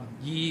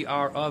ye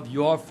are of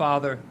your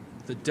father,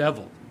 the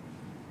devil.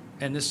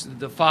 And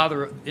the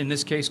father in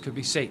this case could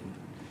be Satan,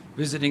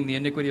 visiting the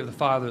iniquity of the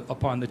father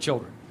upon the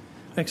children.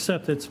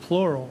 Except it's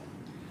plural.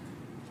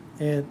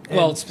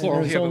 It's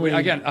plural here, but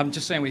again, I'm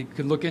just saying we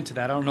could look into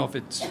that. I don't know if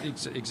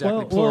it's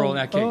exactly plural in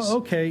that case.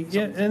 Okay,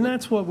 yeah, and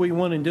that's what we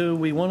want to do.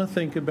 We want to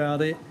think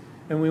about it,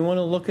 and we want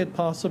to look at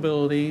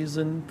possibilities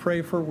and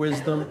pray for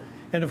wisdom,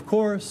 and of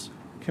course,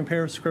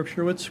 compare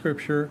Scripture with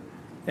Scripture.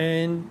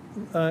 And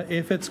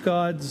if it's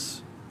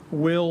God's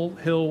will,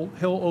 He'll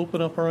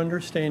open up our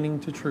understanding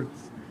to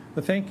truth.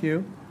 But thank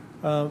you,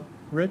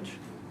 Rich.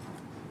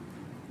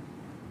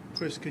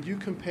 Chris, could you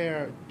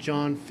compare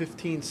John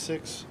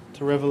 15:6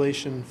 to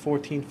Revelation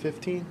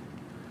 14:15?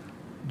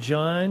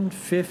 John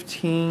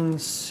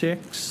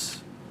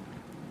 15:6.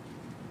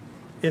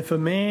 If a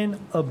man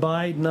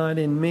abide not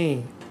in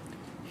me,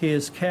 he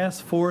is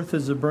cast forth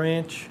as a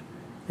branch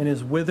and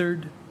is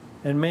withered,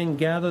 and men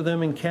gather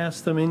them and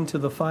cast them into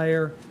the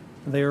fire,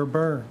 they are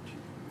burned.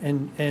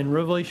 And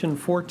Revelation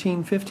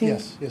 14:15?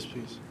 Yes,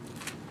 please.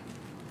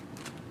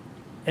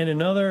 And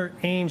another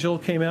angel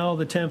came out of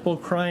the temple,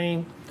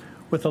 crying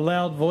with a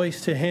loud voice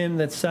to him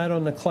that sat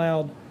on the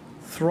cloud,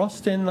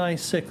 thrust in thy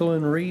sickle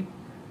and reap,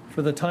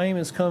 for the time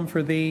is come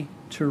for thee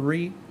to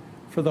reap,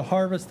 for the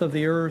harvest of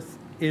the earth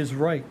is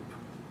ripe.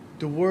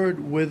 The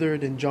word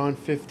withered in John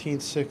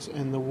 15:6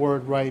 and the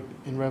word ripe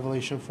in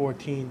Revelation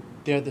 14,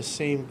 they're the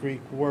same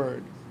Greek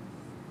word.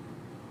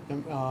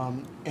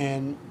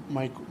 And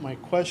my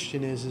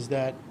question is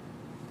that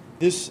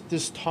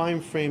this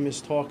time frame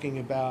is talking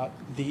about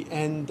the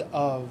end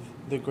of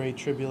the Great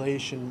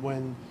Tribulation,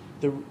 when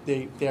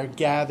they're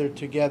gathered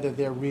together,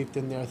 they're reaped,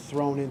 and they're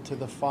thrown into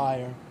the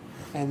fire.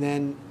 And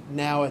then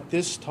now at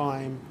this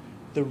time,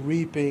 the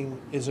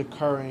reaping is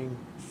occurring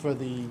for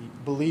the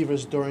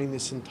believers during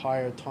this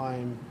entire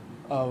time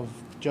of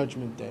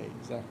Judgment Day.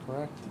 Is that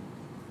correct?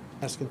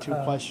 Asking two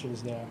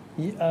questions there.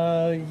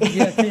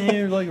 Yeah, can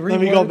you like Let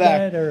me go reword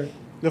back. that, or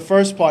The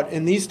first part,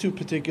 in these two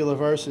particular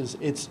verses,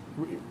 is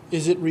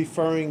it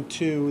referring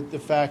to the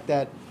fact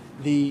that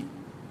the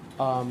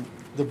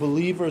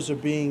believers are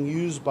being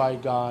used by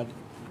God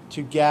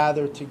to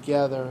gather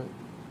together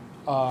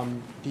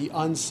the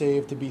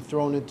unsaved to be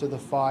thrown into the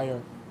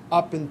fire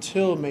up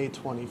until May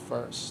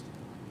 21st?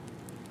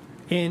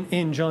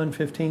 in John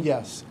 15?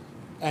 Yes.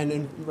 And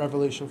in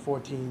Revelation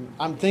 14.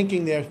 I'm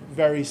thinking they're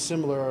very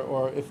similar,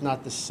 or if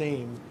not the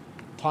same,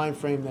 time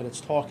frame that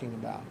it's talking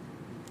about.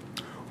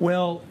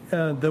 Well,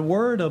 the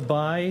word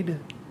abide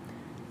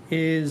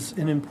is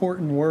an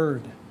important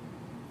word.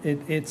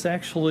 It's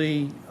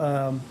actually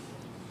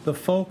the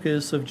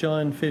focus of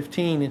John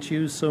 15. It's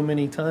used so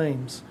many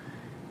times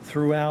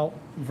throughout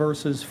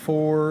verses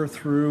 4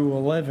 through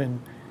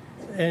 11.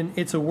 And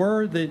it's a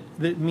word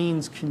that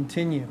means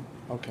continue.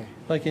 Okay.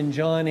 Like in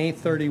John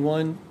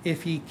 8:31,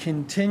 if ye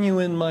continue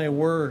in my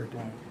word,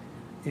 Right.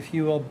 if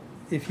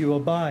you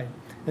abide.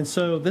 And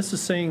so this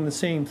is saying the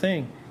same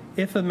thing.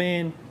 If a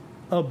man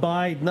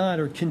abide not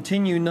or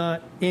continue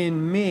not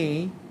in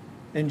me,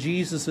 and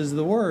Jesus is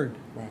the word.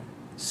 Right.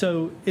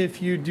 So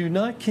if you do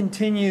not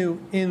continue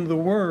in the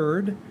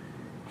word,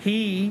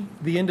 he,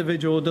 the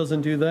individual,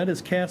 doesn't do that,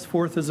 is cast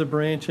forth as a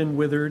branch and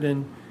withered,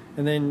 and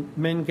then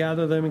men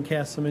gather them and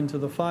cast them into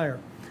the fire.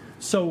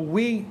 So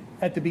we,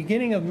 at the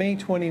beginning of May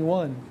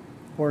 21,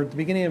 or at the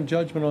beginning of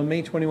judgment on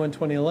May 21,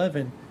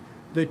 2011,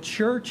 the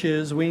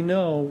churches, we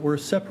know, were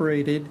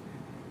separated,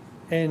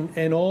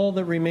 and all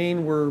that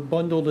remained were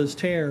bundled as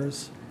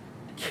tares,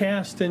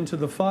 cast into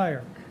the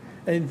fire.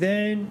 And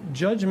then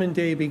Judgment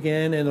Day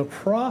began, and a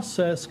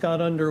process got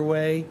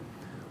underway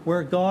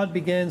where God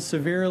began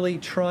severely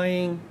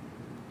trying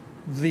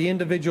the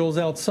individuals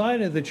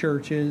outside of the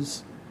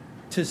churches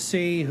to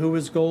see who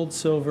was gold,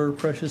 silver,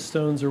 precious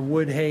stones, or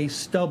wood, hay,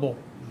 stubble.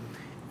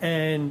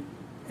 And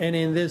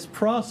in this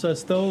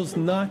process, those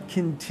not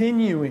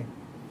continuing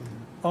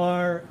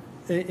are,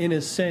 in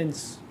a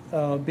sense,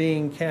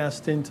 being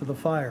cast into the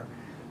fire.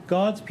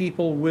 God's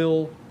people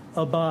will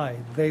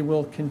abide. They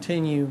will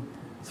continue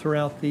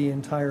throughout the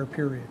entire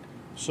period.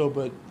 So,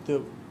 by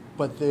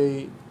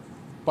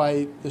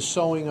the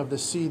sowing of the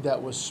seed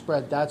that was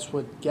spread, that's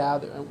what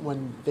gathered,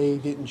 when they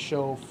didn't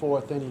show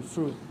forth any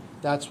fruit,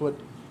 that's what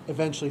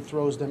eventually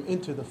throws them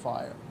into the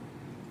fire.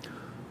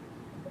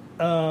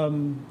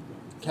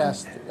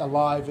 Cast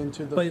alive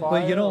into the fire?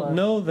 But you don't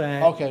know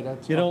that. Okay,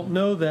 that's you don't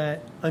know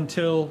that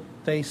until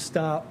they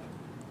stop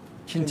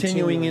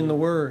continuing in the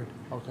Word.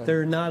 Okay.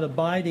 They're not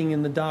abiding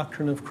in the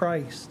doctrine of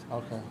Christ.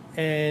 Okay.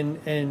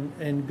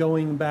 And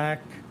going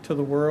back to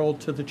the world,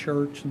 to the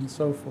church, and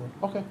so forth.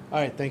 Okay. All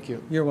right. Thank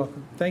you. You're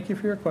welcome. Thank you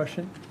for your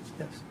question.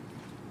 Yes.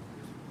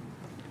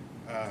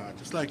 I'd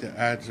just like to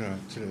add to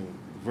the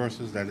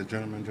verses that the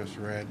gentleman just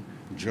read,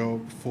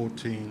 Job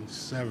 14,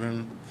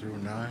 7 through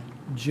 9.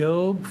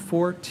 Job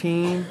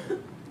 14.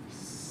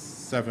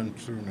 7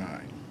 through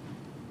 9.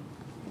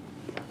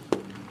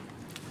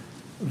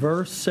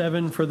 Verse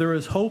 7, for there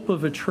is hope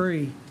of a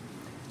tree,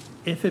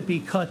 if it be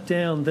cut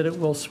down, that it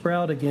will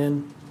sprout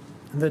again,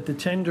 and that the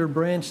tender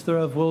branch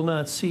thereof will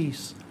not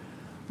cease.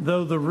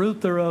 Though the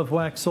root thereof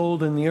wax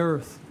old in the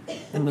earth,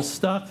 and the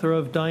stock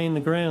thereof die in the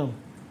ground,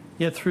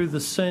 yet through the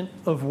scent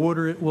of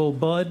water it will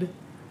bud,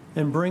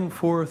 and bring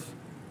forth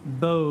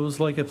boughs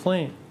like a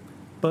plant.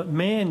 But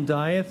man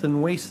dieth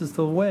and wasteth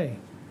away.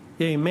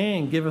 Yea,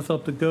 man giveth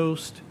up the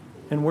ghost,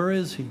 and where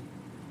is he?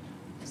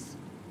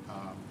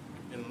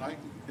 In light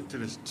to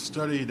the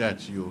study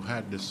that you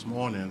had this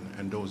morning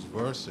and those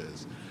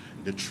verses,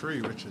 the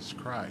tree which is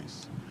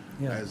Christ,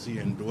 as he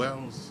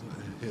indwells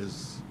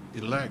his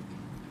elect,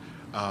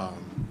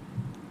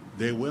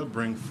 they will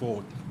bring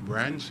forth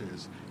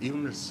branches,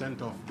 even the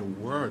scent of the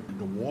word,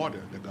 the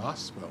water, the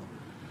gospel,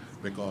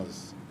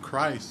 because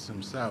Christ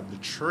himself, the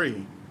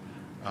tree,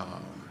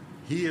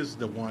 he is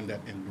the one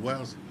that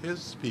indwells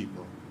his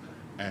people,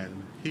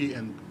 and he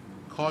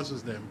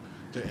causes them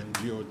to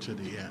endure to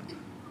the end.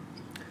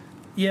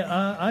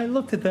 Yeah, I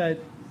looked at that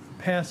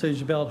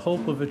passage about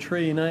hope of a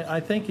tree, and I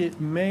think it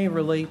may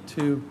relate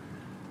to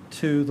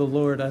the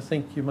Lord. I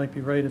think you might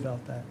be right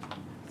about that.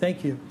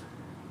 Thank you.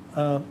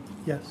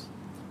 Yes.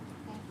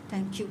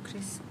 Thank you,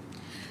 Chris.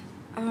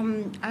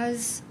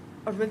 As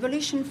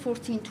Revelation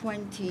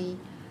 14:20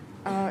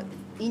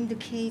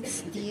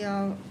 indicates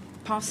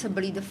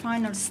possibly the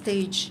final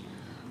stage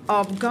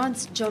of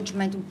God's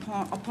judgment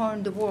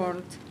upon the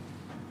world,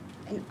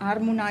 and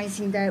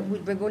harmonizing that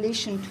with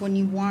Revelation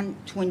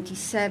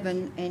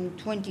 21:27 and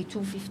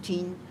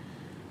 22:15,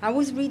 I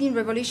was reading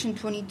Revelation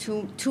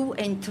 22:2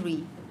 and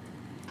 3.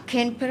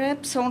 Can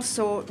perhaps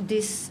also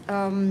these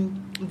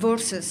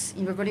verses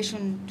in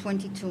Revelation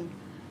 22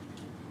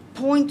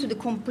 point to the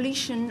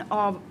completion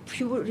of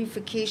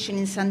purification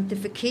and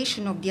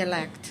sanctification of the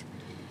elect,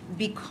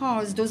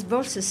 because those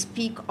verses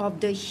speak of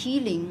the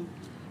healing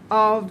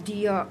of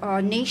the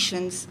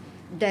nations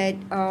that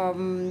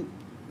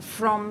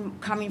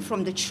coming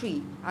from the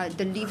tree,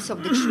 the leaves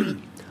of the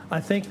tree. I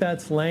think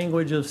that's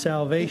language of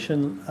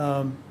salvation.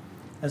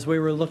 As we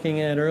were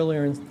looking at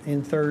earlier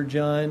in 3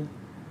 John,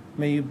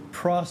 may you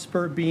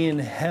prosper, be in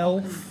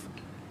health,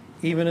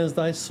 even as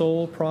thy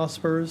soul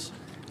prospers.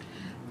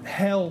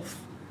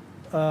 Health,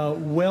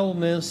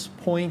 wellness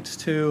points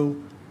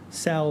to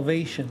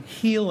salvation,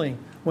 healing.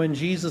 When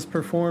Jesus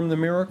performed the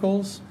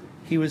miracles,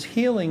 he was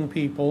healing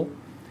people.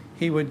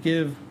 He would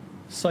give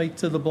sight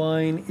to the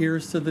blind,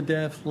 ears to the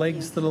deaf,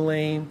 legs to the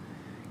lame.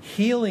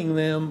 Healing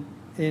them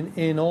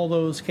in all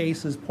those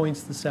cases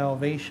points to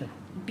salvation.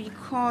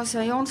 Because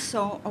I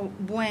also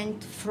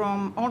went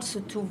from also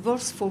to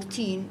verse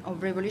 14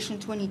 of Revelation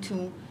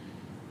 22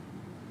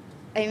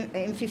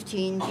 and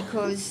 15,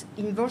 because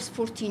in verse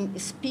 14 it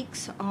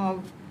speaks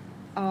of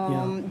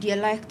the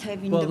elect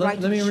having the right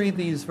to let me read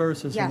these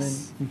verses, yes. And then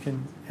you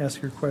can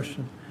ask your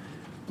question.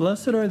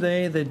 Blessed are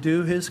they that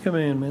do his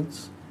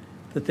commandments,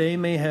 that they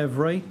may have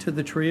right to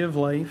the tree of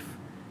life,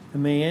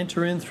 and may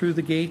enter in through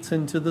the gates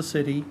into the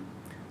city.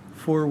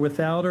 For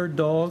without are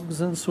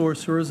dogs and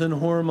sorcerers and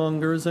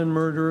whoremongers and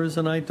murderers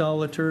and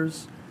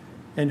idolaters,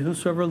 and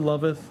whosoever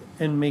loveth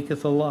and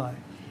maketh a lie.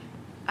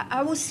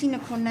 I was seeing a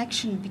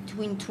connection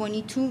between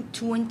 22,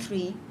 2 and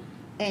 3,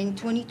 and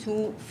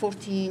 22,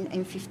 14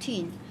 and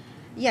 15.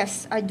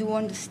 Yes, I do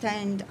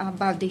understand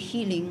about the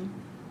healing.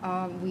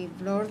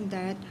 We've learned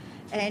that.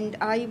 And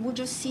I would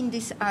just see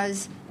this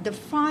as the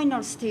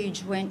final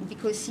stage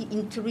because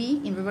in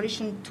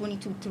Revelation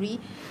 22:3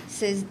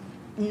 says,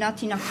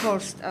 nothing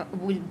accursed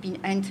will be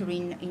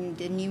entering in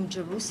the new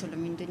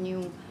Jerusalem, in the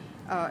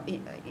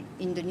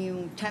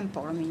new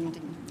temple, in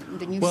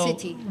the new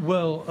city.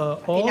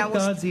 All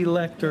God's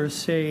elect are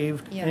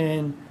saved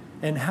and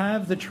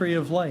have the tree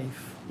of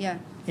life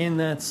in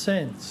that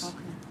sense. Okay.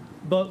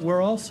 But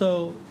we're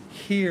also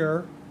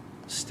here,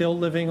 still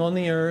living on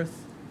the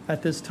earth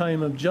at this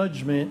time of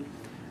judgment,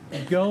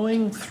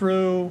 going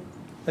through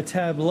a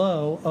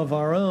tableau of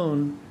our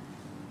own,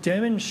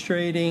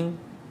 demonstrating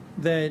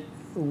that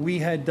we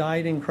had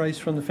died in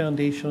Christ from the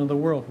foundation of the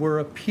world. We're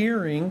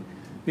appearing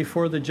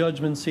before the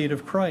judgment seat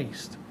of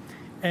Christ.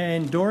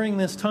 And during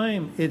this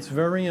time, it's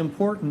very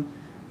important.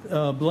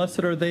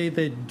 Blessed are they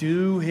that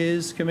do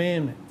his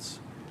commandments.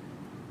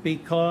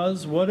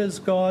 Because what is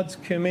God's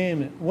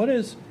commandment?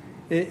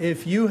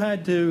 If you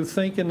had to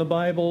think in the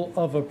Bible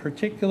of a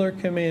particular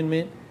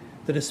commandment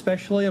that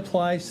especially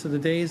applies to the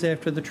days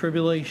after the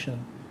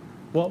tribulation,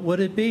 what would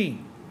it be?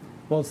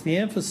 Well, it's the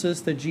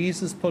emphasis that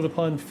Jesus put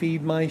upon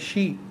feed my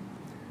sheep.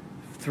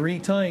 3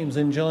 times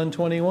in John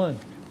 21.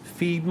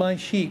 Feed my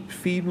sheep,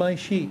 feed my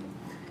sheep.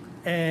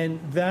 And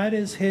that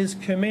is his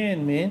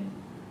commandment,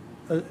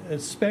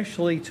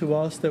 especially to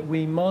us, that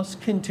we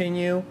must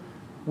continue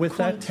with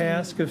that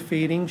task of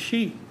feeding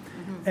sheep.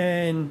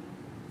 Mm-hmm.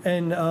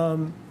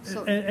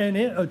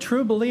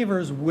 True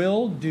believers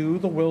will do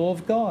the will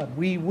of God.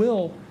 We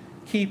will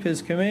keep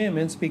his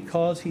commandments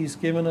because he's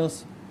given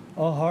us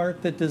a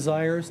heart that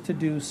desires to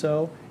do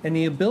so and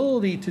the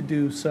ability to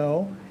do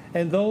so.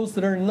 And those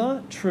that are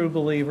not true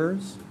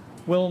believers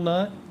will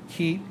not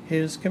keep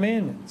his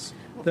commandments.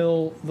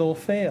 They'll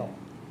fail.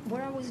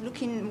 What I was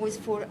looking was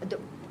for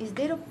is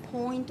there a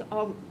point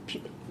of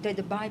that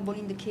the Bible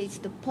indicates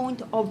the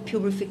point of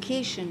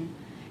purification,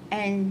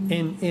 and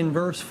in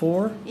verse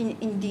 4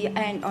 in the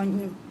end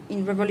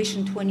in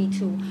Revelation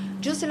 22,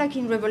 just like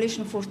in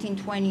Revelation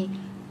 14:20,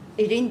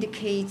 it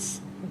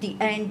indicates the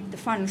end, the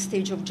final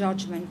stage of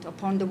judgment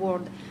upon the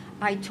world.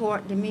 I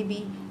thought that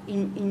maybe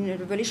in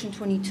Revelation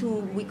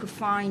 22 we could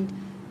find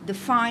the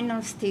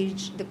final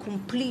stage, the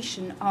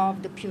completion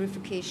of the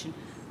purification.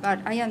 But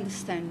I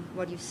understand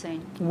what you're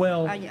saying.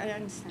 Well, I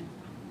understand.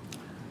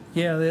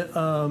 Yeah,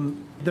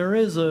 there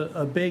is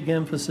a big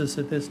emphasis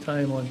at this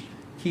time on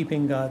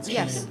keeping God's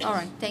commandments. Yes, all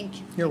right, thank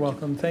you. You're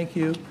welcome. Thank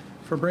you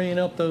for bringing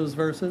up those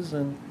verses.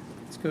 And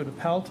let's go to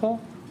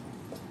Paltal.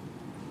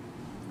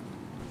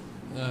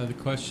 The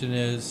question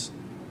is,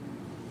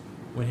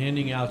 when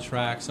handing out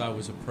tracts, I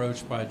was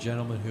approached by a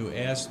gentleman who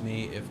asked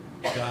me if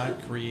God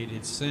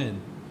created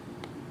sin.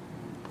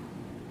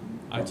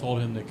 I told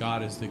him that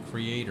God is the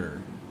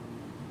creator.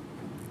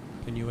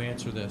 Can you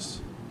answer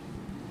this?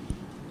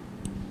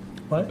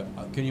 What?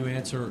 Can you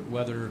answer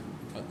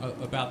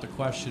about the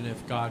question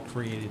if God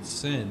created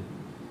sin?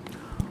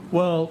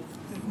 Well,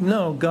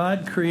 no,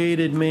 God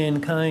created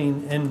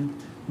mankind, and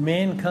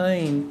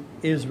mankind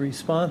is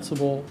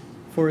responsible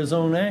for his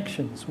own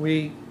actions.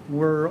 We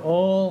were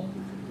all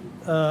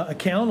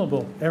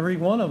accountable, every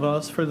one of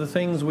us, for the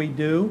things we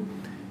do,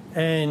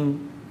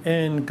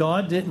 and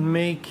God didn't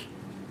make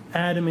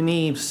Adam and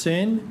Eve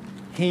sin.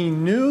 He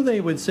knew they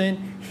would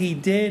sin. He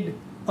did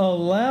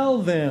allow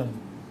them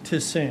to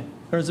sin.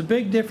 There's a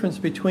big difference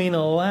between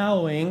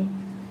allowing,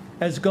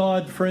 as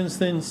God, for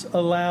instance,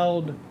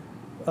 allowed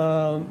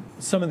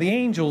some of the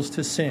angels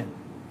to sin,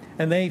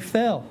 and they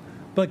fell.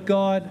 But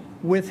God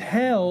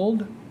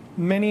withheld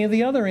many of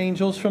the other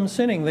angels from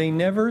sinning. They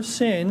never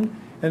sin,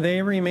 and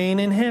they remain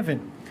in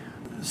heaven.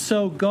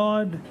 So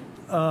God,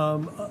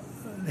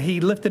 he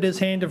lifted his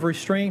hand of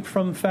restraint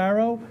from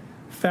Pharaoh.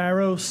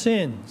 Pharaoh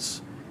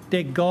sins.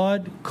 Did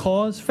God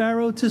cause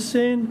Pharaoh to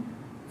sin?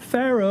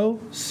 Pharaoh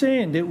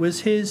sinned. It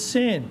was his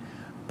sin.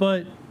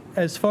 But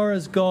as far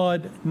as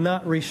God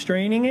not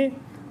restraining it,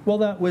 well,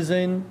 that was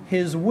in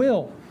his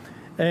will.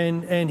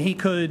 And he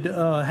could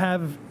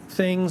have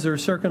things or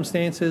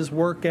circumstances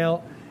work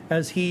out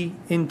as he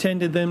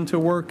intended them to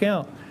work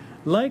out.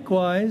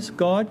 Likewise,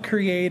 God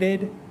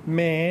created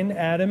man,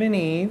 Adam and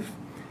Eve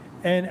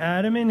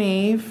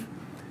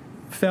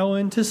fell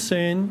into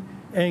sin,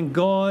 and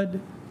God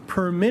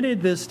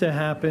permitted this to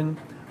happen,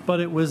 but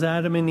it was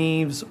Adam and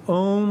Eve's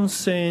own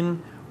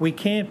sin. We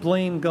can't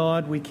blame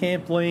God. We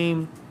can't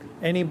blame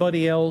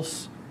anybody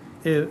else.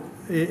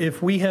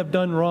 If we have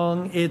done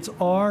wrong, it's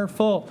our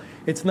fault.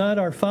 It's not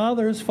our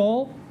Father's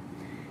fault.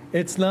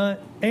 It's not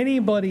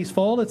anybody's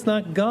fault. It's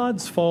not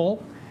God's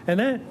fault. And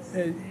that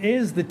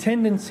is the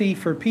tendency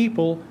for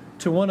people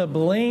to want to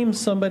blame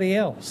somebody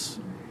else.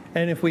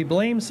 And if we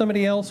blame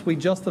somebody else, we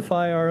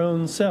justify our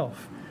own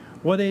self.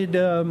 What did...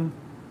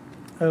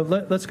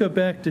 let's go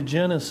back to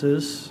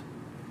Genesis.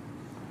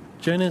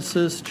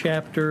 Genesis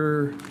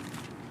chapter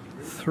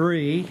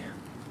 3.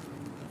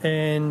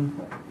 And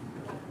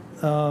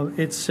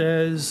it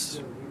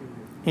says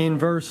in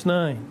verse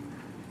 9,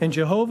 "And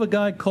Jehovah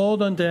God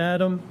called unto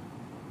Adam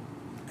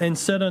and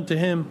said unto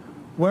him,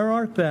 Where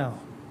art thou?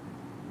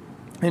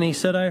 And he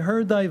said, I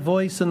heard thy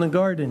voice in the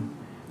garden,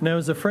 and I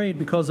was afraid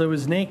because I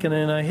was naked,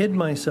 and I hid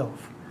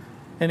myself.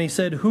 And he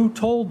said, Who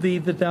told thee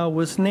that thou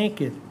wast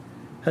naked?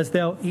 Hast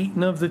thou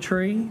eaten of the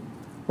tree,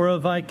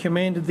 whereof I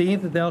commanded thee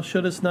that thou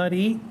shouldest not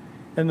eat?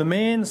 And the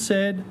man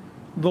said,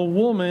 The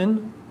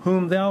woman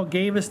whom thou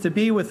gavest to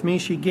be with me,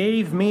 she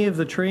gave me of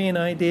the tree, and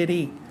I did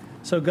eat.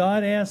 So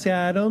God asked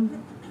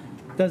Adam,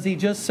 does he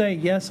just say,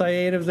 yes, I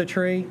ate of the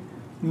tree?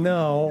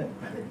 No.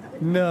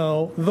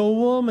 No. The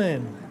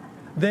woman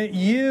that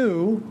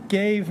you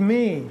gave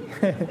me.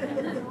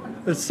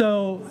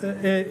 So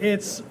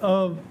it's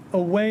a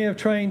way of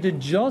trying to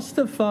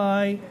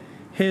justify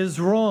his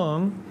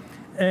wrong.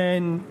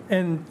 And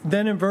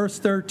then in verse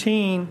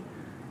 13,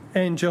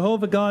 and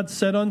Jehovah God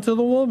said unto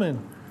the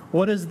woman,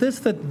 What is this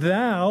that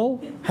thou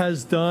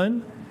hast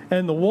done?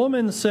 And the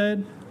woman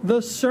said,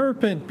 The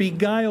serpent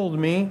beguiled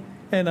me,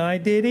 and I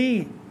did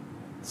eat.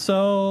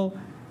 So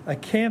I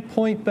can't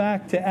point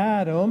back to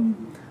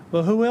Adam,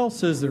 but who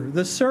else is there?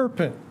 The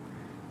serpent.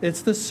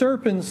 It's the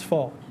serpent's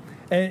fault.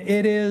 And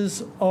it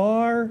is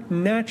our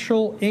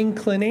natural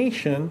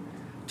inclination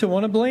to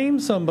want to blame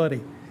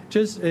somebody.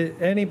 Just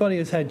anybody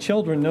who's had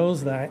children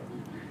knows that.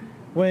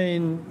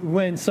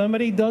 When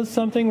somebody does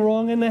something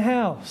wrong in the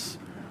house,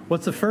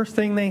 what's the first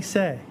thing they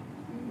say?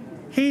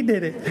 He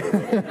did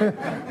it.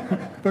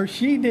 Or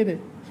she did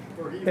it.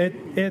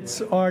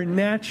 It's our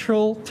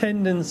natural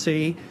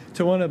tendency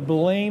to want to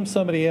blame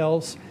somebody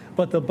else,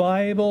 but the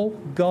Bible,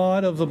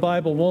 God of the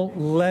Bible, won't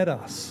let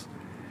us.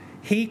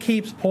 He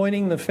keeps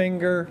pointing the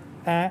finger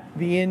at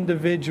the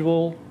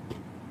individual,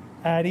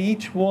 at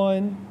each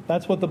one.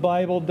 That's what the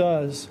Bible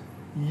does.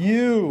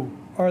 You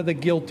are the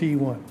guilty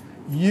one.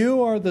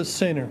 You are the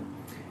sinner.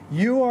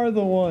 You are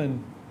the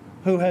one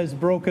who has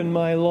broken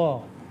my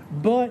law.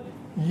 But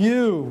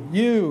you.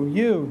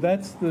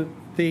 That's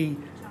the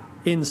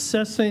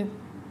incessant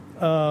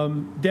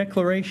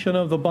declaration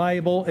of the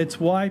Bible. It's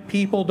why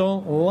people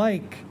don't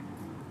like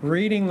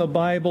reading the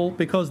Bible,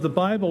 because the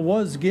Bible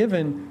was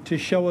given to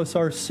show us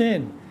our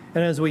sin.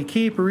 And as we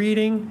keep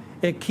reading,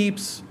 it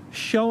keeps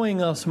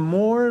showing us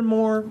more and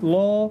more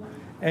law,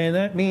 and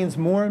that means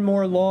more and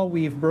more law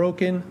we've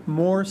broken,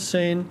 more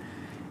sin,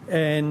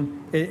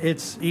 and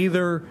it's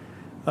either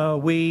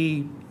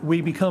we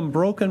become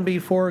broken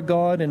before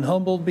God and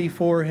humbled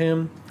before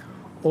Him,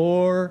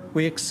 or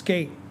we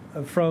escape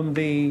from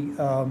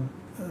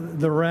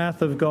the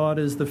wrath of God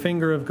as the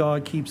finger of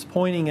God keeps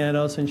pointing at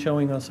us and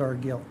showing us our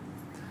guilt.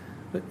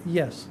 But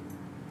yes.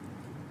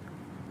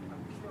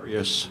 I'm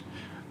curious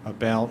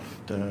about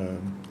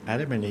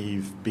Adam and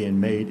Eve being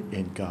made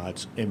in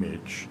God's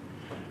image,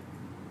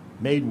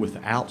 made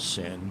without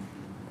sin,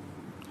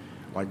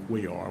 like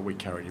we are. We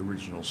carry the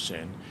original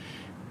sin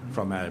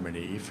from Adam and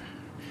Eve.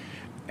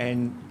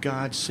 And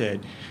God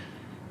said,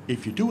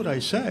 if you do what I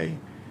say,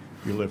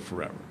 you live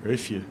forever.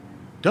 If you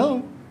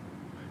don't,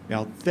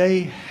 now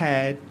they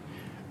had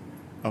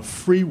a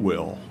free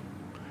will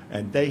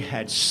and they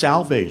had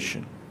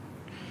salvation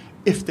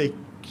if they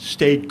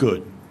stayed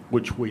good,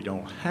 which we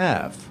don't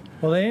have.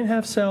 Well, they didn't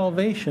have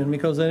salvation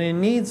because they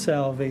didn't need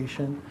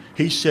salvation.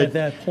 He said at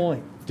that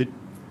point.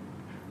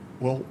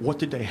 Well, what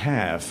did they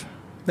have?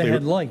 They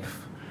had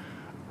life.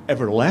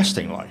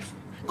 Everlasting life.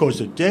 Because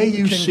the day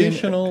you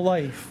conditional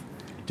life.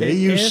 The day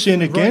you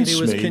sin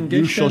against me,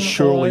 you shall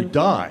surely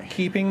die.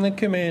 Keeping the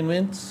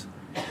commandments.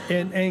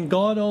 And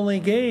God only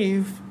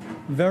gave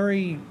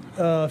very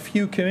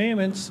few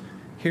commandments.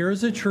 Here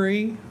is a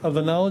tree of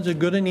the knowledge of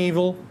good and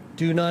evil.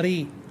 Do not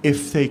eat.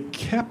 If they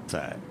kept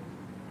that,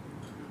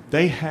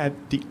 they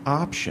had the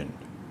option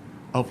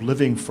of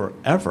living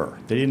forever.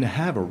 They didn't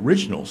have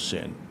original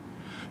sin.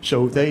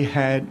 So they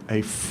had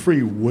a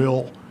free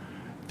will.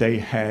 They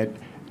had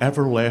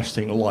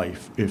everlasting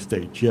life if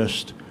they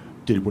just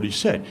did what he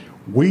said.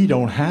 We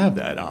don't have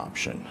that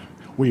option.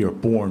 We are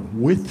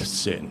born with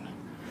sin.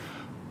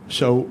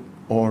 So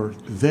are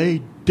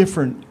they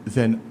different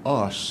than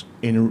us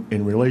in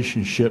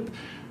relationship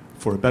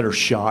for a better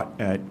shot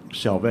at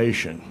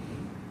salvation?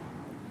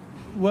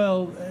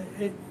 Well,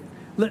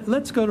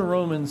 let's go to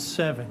Romans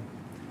 7.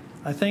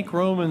 I think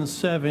Romans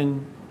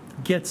 7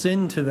 gets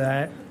into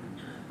that.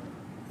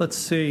 Let's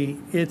see.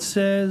 It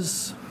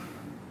says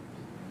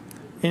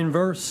in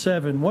verse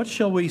 7, "What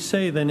shall we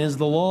say then? Is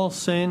the law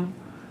sin?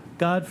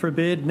 God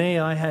forbid. Nay,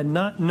 I had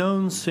not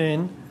known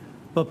sin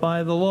but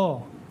by the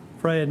law.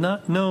 For I had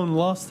not known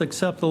lust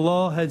except the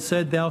law had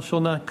said, Thou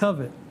shalt not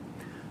covet.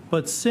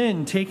 But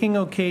sin, taking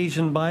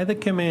occasion by the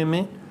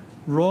commandment,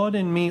 wrought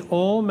in me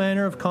all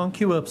manner of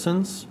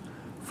concupiscence.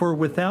 For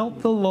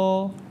without the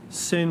law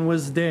sin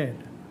was dead.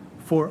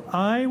 For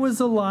I was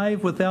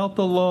alive without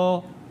the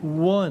law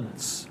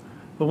once.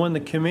 But when the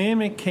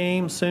commandment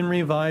came, sin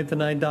revived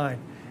and I died."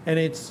 And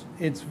it's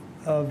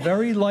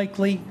very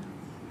likely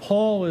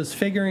Paul is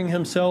figuring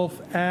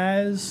himself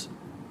as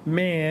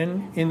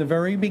man in the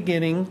very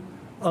beginning,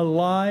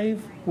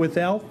 alive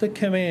without the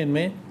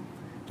commandment.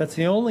 That's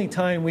the only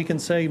time we can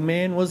say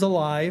man was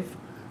alive.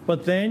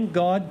 But then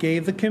God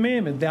gave the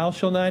commandment, "Thou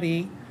shalt not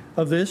eat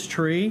of this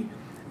tree."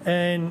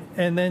 And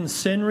then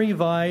sin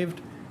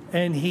revived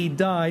and he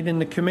died. And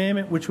the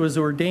commandment which was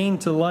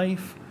ordained to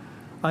life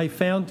I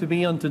found to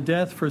be unto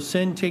death, for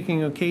sin,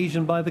 taking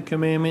occasion by the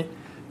commandment,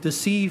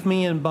 deceived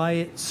me, and by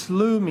it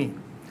slew me.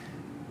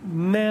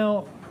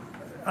 Now,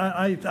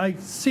 I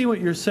see what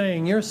you're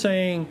saying. You're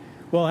saying,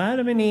 well,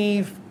 Adam and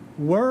Eve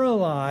were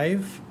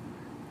alive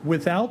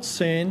without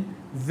sin.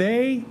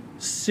 They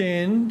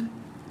sinned,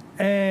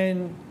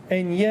 and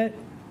yet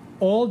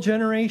all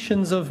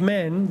generations of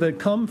men that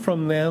come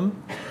from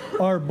them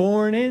are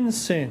born in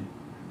sin.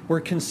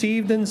 We're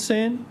conceived in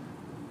sin.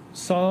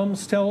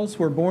 Psalms tell us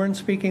we're born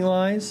speaking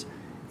lies.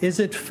 Is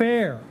it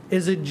fair?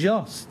 Is it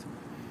just?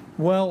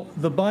 Well,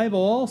 the Bible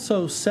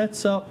also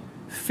sets up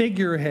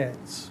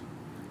figureheads.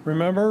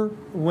 Remember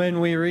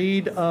when we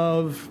read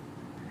of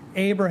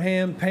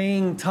Abraham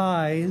paying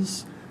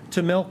tithes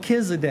to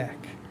Melchizedek,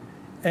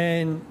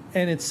 and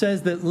it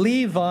says that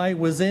Levi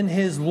was in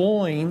his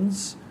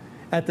loins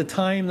at the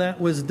time that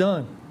was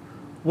done.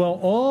 Well,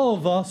 all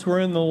of us were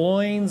in the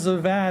loins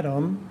of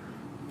Adam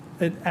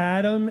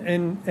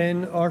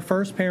and our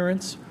first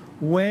parents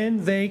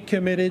when they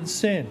committed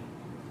sin.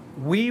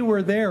 We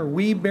were there.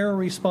 We bear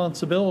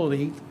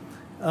responsibility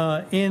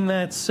in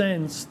that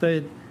sense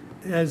that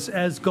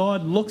as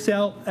God looks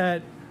out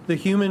at the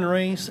human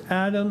race,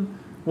 Adam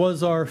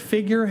was our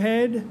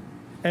figurehead,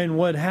 and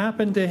what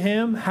happened to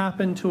him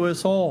happened to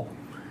us all.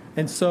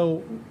 And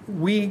so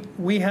we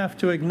have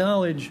to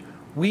acknowledge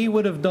we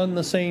would have done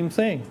the same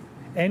thing.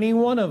 Any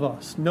one of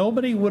us.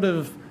 Nobody would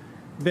have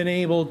been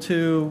able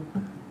to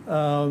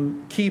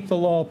keep the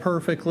law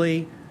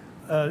perfectly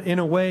in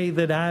a way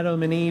that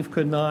Adam and Eve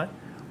could not.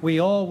 We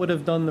all would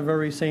have done the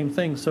very same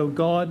thing. So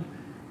God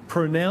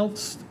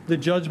pronounced the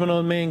judgment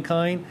on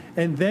mankind,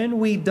 and then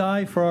we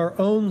die for our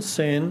own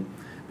sin,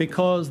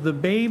 because the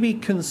baby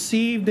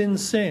conceived in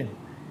sin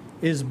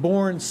is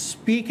born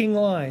speaking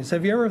lies.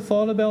 Have you ever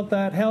thought about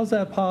that? How's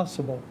that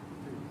possible?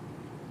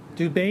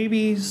 Do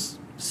babies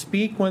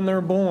speak when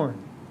they're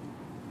born?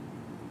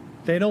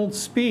 They don't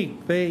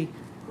speak. They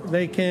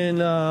can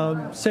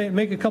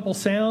make a couple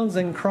sounds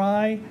and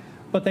cry,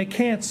 but they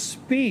can't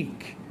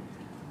speak.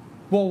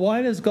 Well,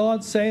 why does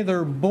God say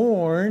they're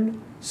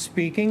born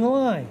speaking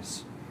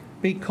lies?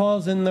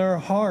 Because in their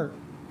heart,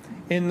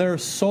 in their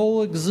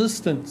soul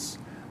existence,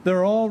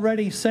 they're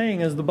already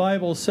saying, as the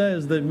Bible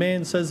says, that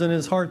man says in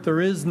his heart,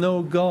 there is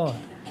no God.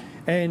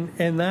 And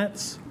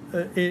that's,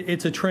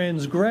 it's a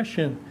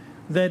transgression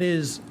that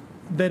is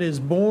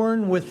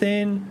born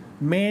within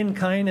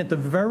mankind at the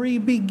very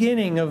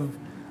beginning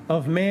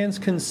of man's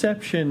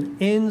conception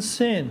in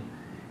sin.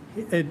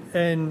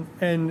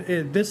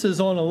 This is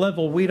on a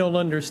level we don't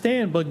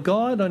understand, but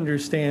God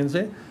understands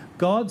it.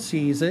 God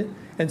sees it,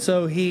 and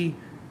so He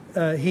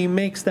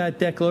makes that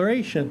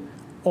declaration.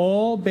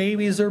 All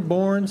babies are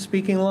born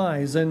speaking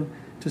lies, and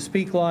to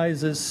speak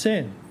lies is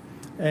sin.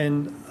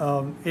 And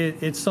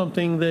it's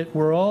something that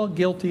we're all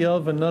guilty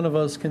of, and none of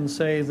us can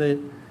say that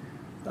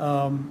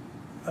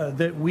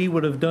that we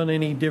would have done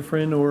any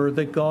different, or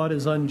that God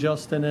is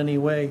unjust in any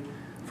way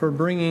for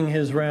bringing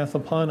His wrath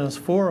upon us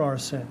for our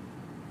sin.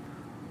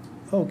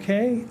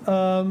 Okay,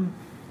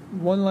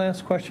 one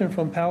last question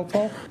from Pal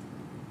Talk.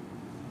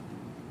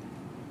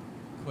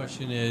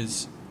 Question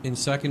is, in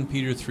 2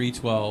 Peter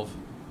 3:12,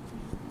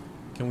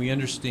 can we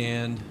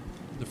understand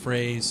the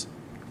phrase,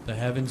 the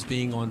heavens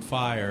being on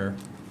fire,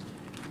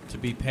 to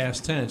be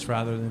past tense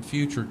rather than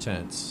future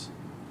tense?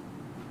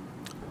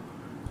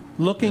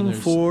 Looking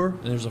for...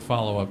 And there's a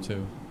follow-up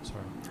too.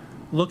 Sorry.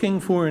 Looking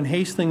for and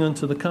hastening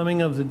unto the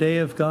coming of the day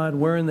of God,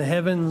 wherein the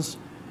heavens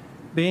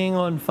being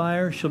on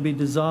fire shall be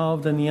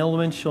dissolved, and the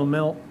elements shall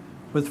melt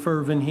with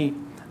fervent heat.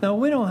 Now,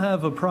 we don't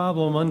have a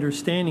problem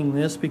understanding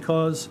this,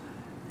 because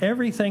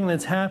everything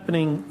that's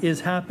happening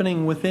is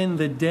happening within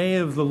the day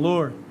of the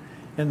Lord.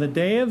 And the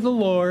day of the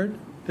Lord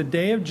the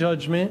day of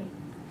judgment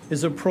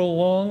is a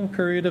prolonged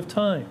period of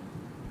time.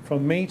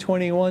 From May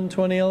 21,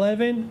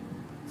 2011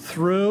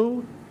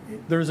 through,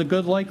 there's a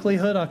good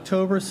likelihood,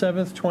 October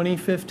 7th,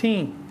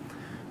 2015.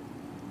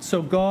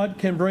 So God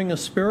can bring a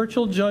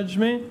spiritual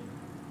judgment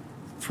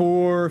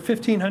for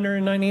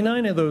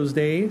 1,599 of those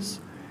days.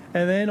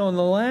 And then on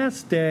the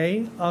last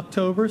day,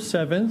 October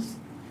 7th,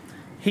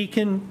 he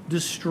can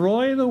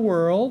destroy the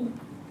world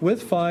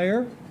with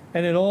fire,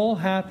 and it all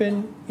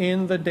happened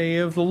in the day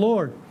of the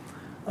Lord.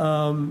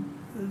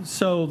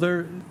 So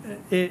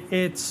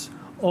it's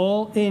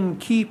all in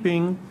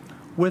keeping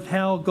with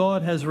how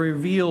God has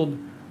revealed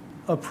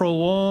a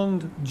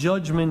prolonged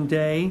judgment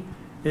day,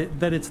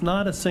 that it's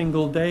not a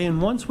single day.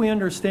 And once we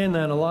understand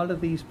that, a lot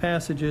of these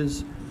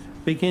passages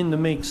begin to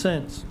make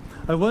sense.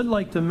 I would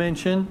like to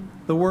mention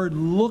the word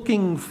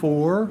looking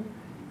for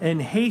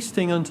and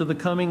hasting unto the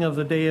coming of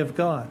the day of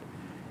God.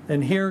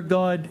 And here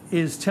God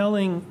is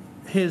telling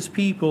his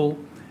people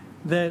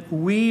that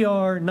we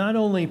are not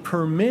only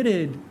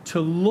permitted to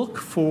look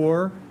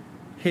for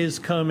his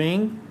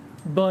coming,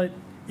 but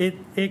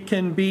it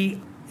can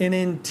be an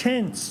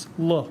intense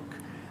look.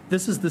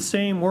 This is the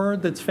same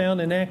word that's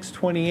found in Acts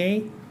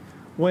 28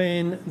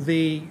 when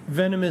the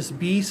venomous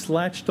beast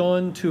latched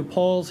on to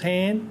Paul's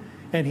hand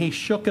and he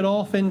shook it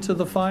off into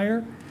the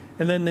fire.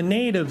 And then the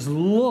natives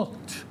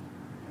looked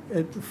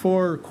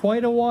for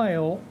quite a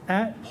while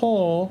at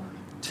Paul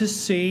to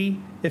see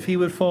if he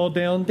would fall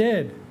down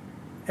dead.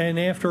 And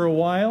after a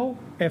while,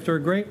 after a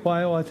great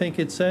while, I think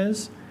it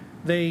says,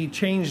 they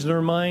changed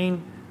their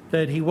mind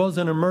that he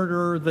wasn't a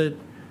murderer, that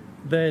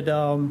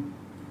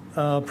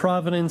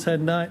Providence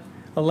had not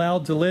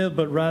allowed to live,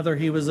 but rather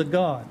he was a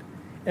god.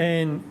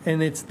 And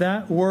it's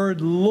that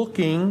word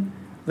looking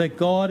that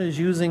God is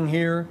using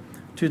here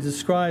to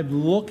describe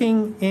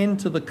looking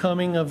into the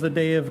coming of the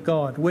day of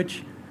God,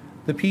 which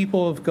the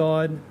people of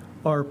God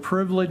are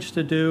privileged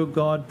to do.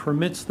 God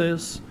permits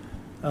this.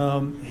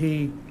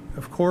 He,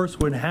 of course,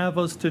 would have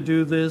us to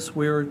do this.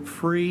 We're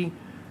free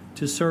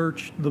to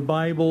search the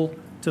Bible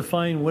to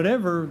find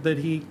whatever that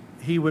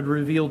he would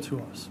reveal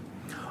to us.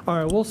 All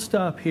right, we'll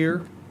stop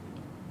here,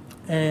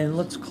 and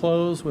let's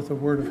close with a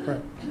word of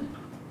prayer.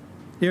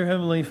 Dear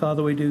Heavenly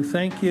Father, we do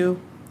thank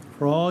you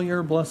for all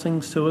your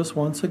blessings to us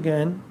once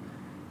again,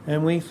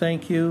 and we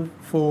thank you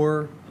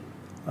for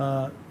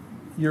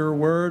your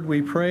word.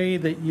 We pray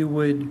that you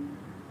would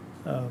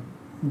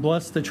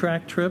bless the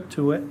track trip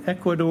to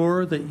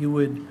Ecuador, that you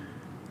would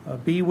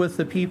be with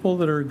the people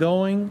that are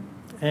going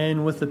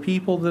and with the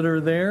people that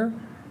are there,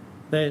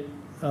 that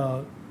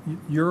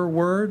your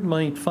word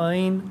might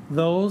find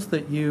those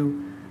that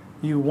you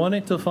want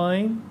it to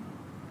find,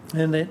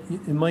 and that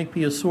it might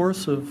be a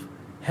source of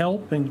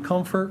help and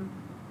comfort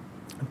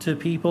to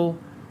people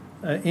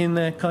in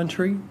that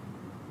country.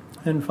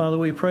 And Father,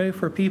 we pray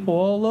for people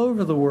all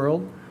over the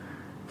world,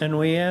 and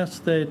we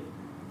ask that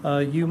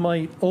you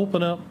might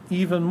open up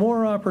even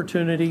more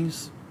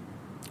opportunities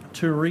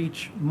to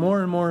reach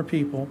more and more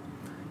people.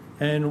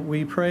 And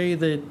we pray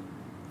that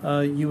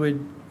you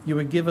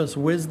would give us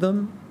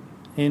wisdom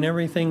in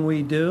everything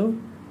we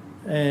do,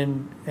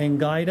 and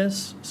guide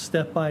us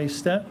step by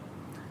step.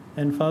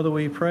 And Father,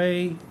 we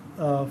pray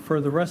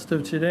for the rest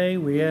of today.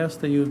 We ask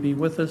that you would be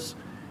with us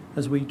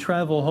as we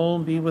travel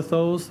home, be with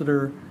those that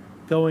are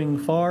going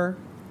far,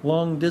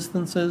 long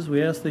distances.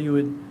 We ask that you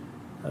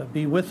would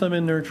be with them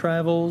in their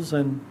travels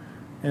and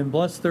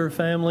bless their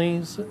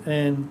families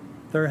and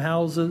their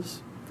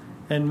houses.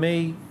 And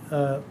may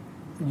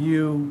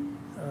you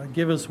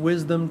give us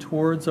wisdom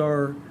towards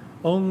our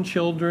own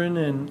children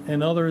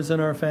and others in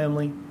our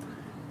family.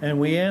 And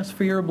we ask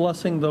for your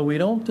blessing, though we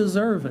don't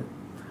deserve it,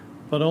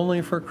 but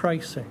only for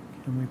Christ's sake.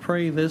 And we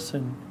pray this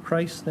in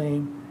Christ's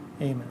name,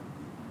 amen.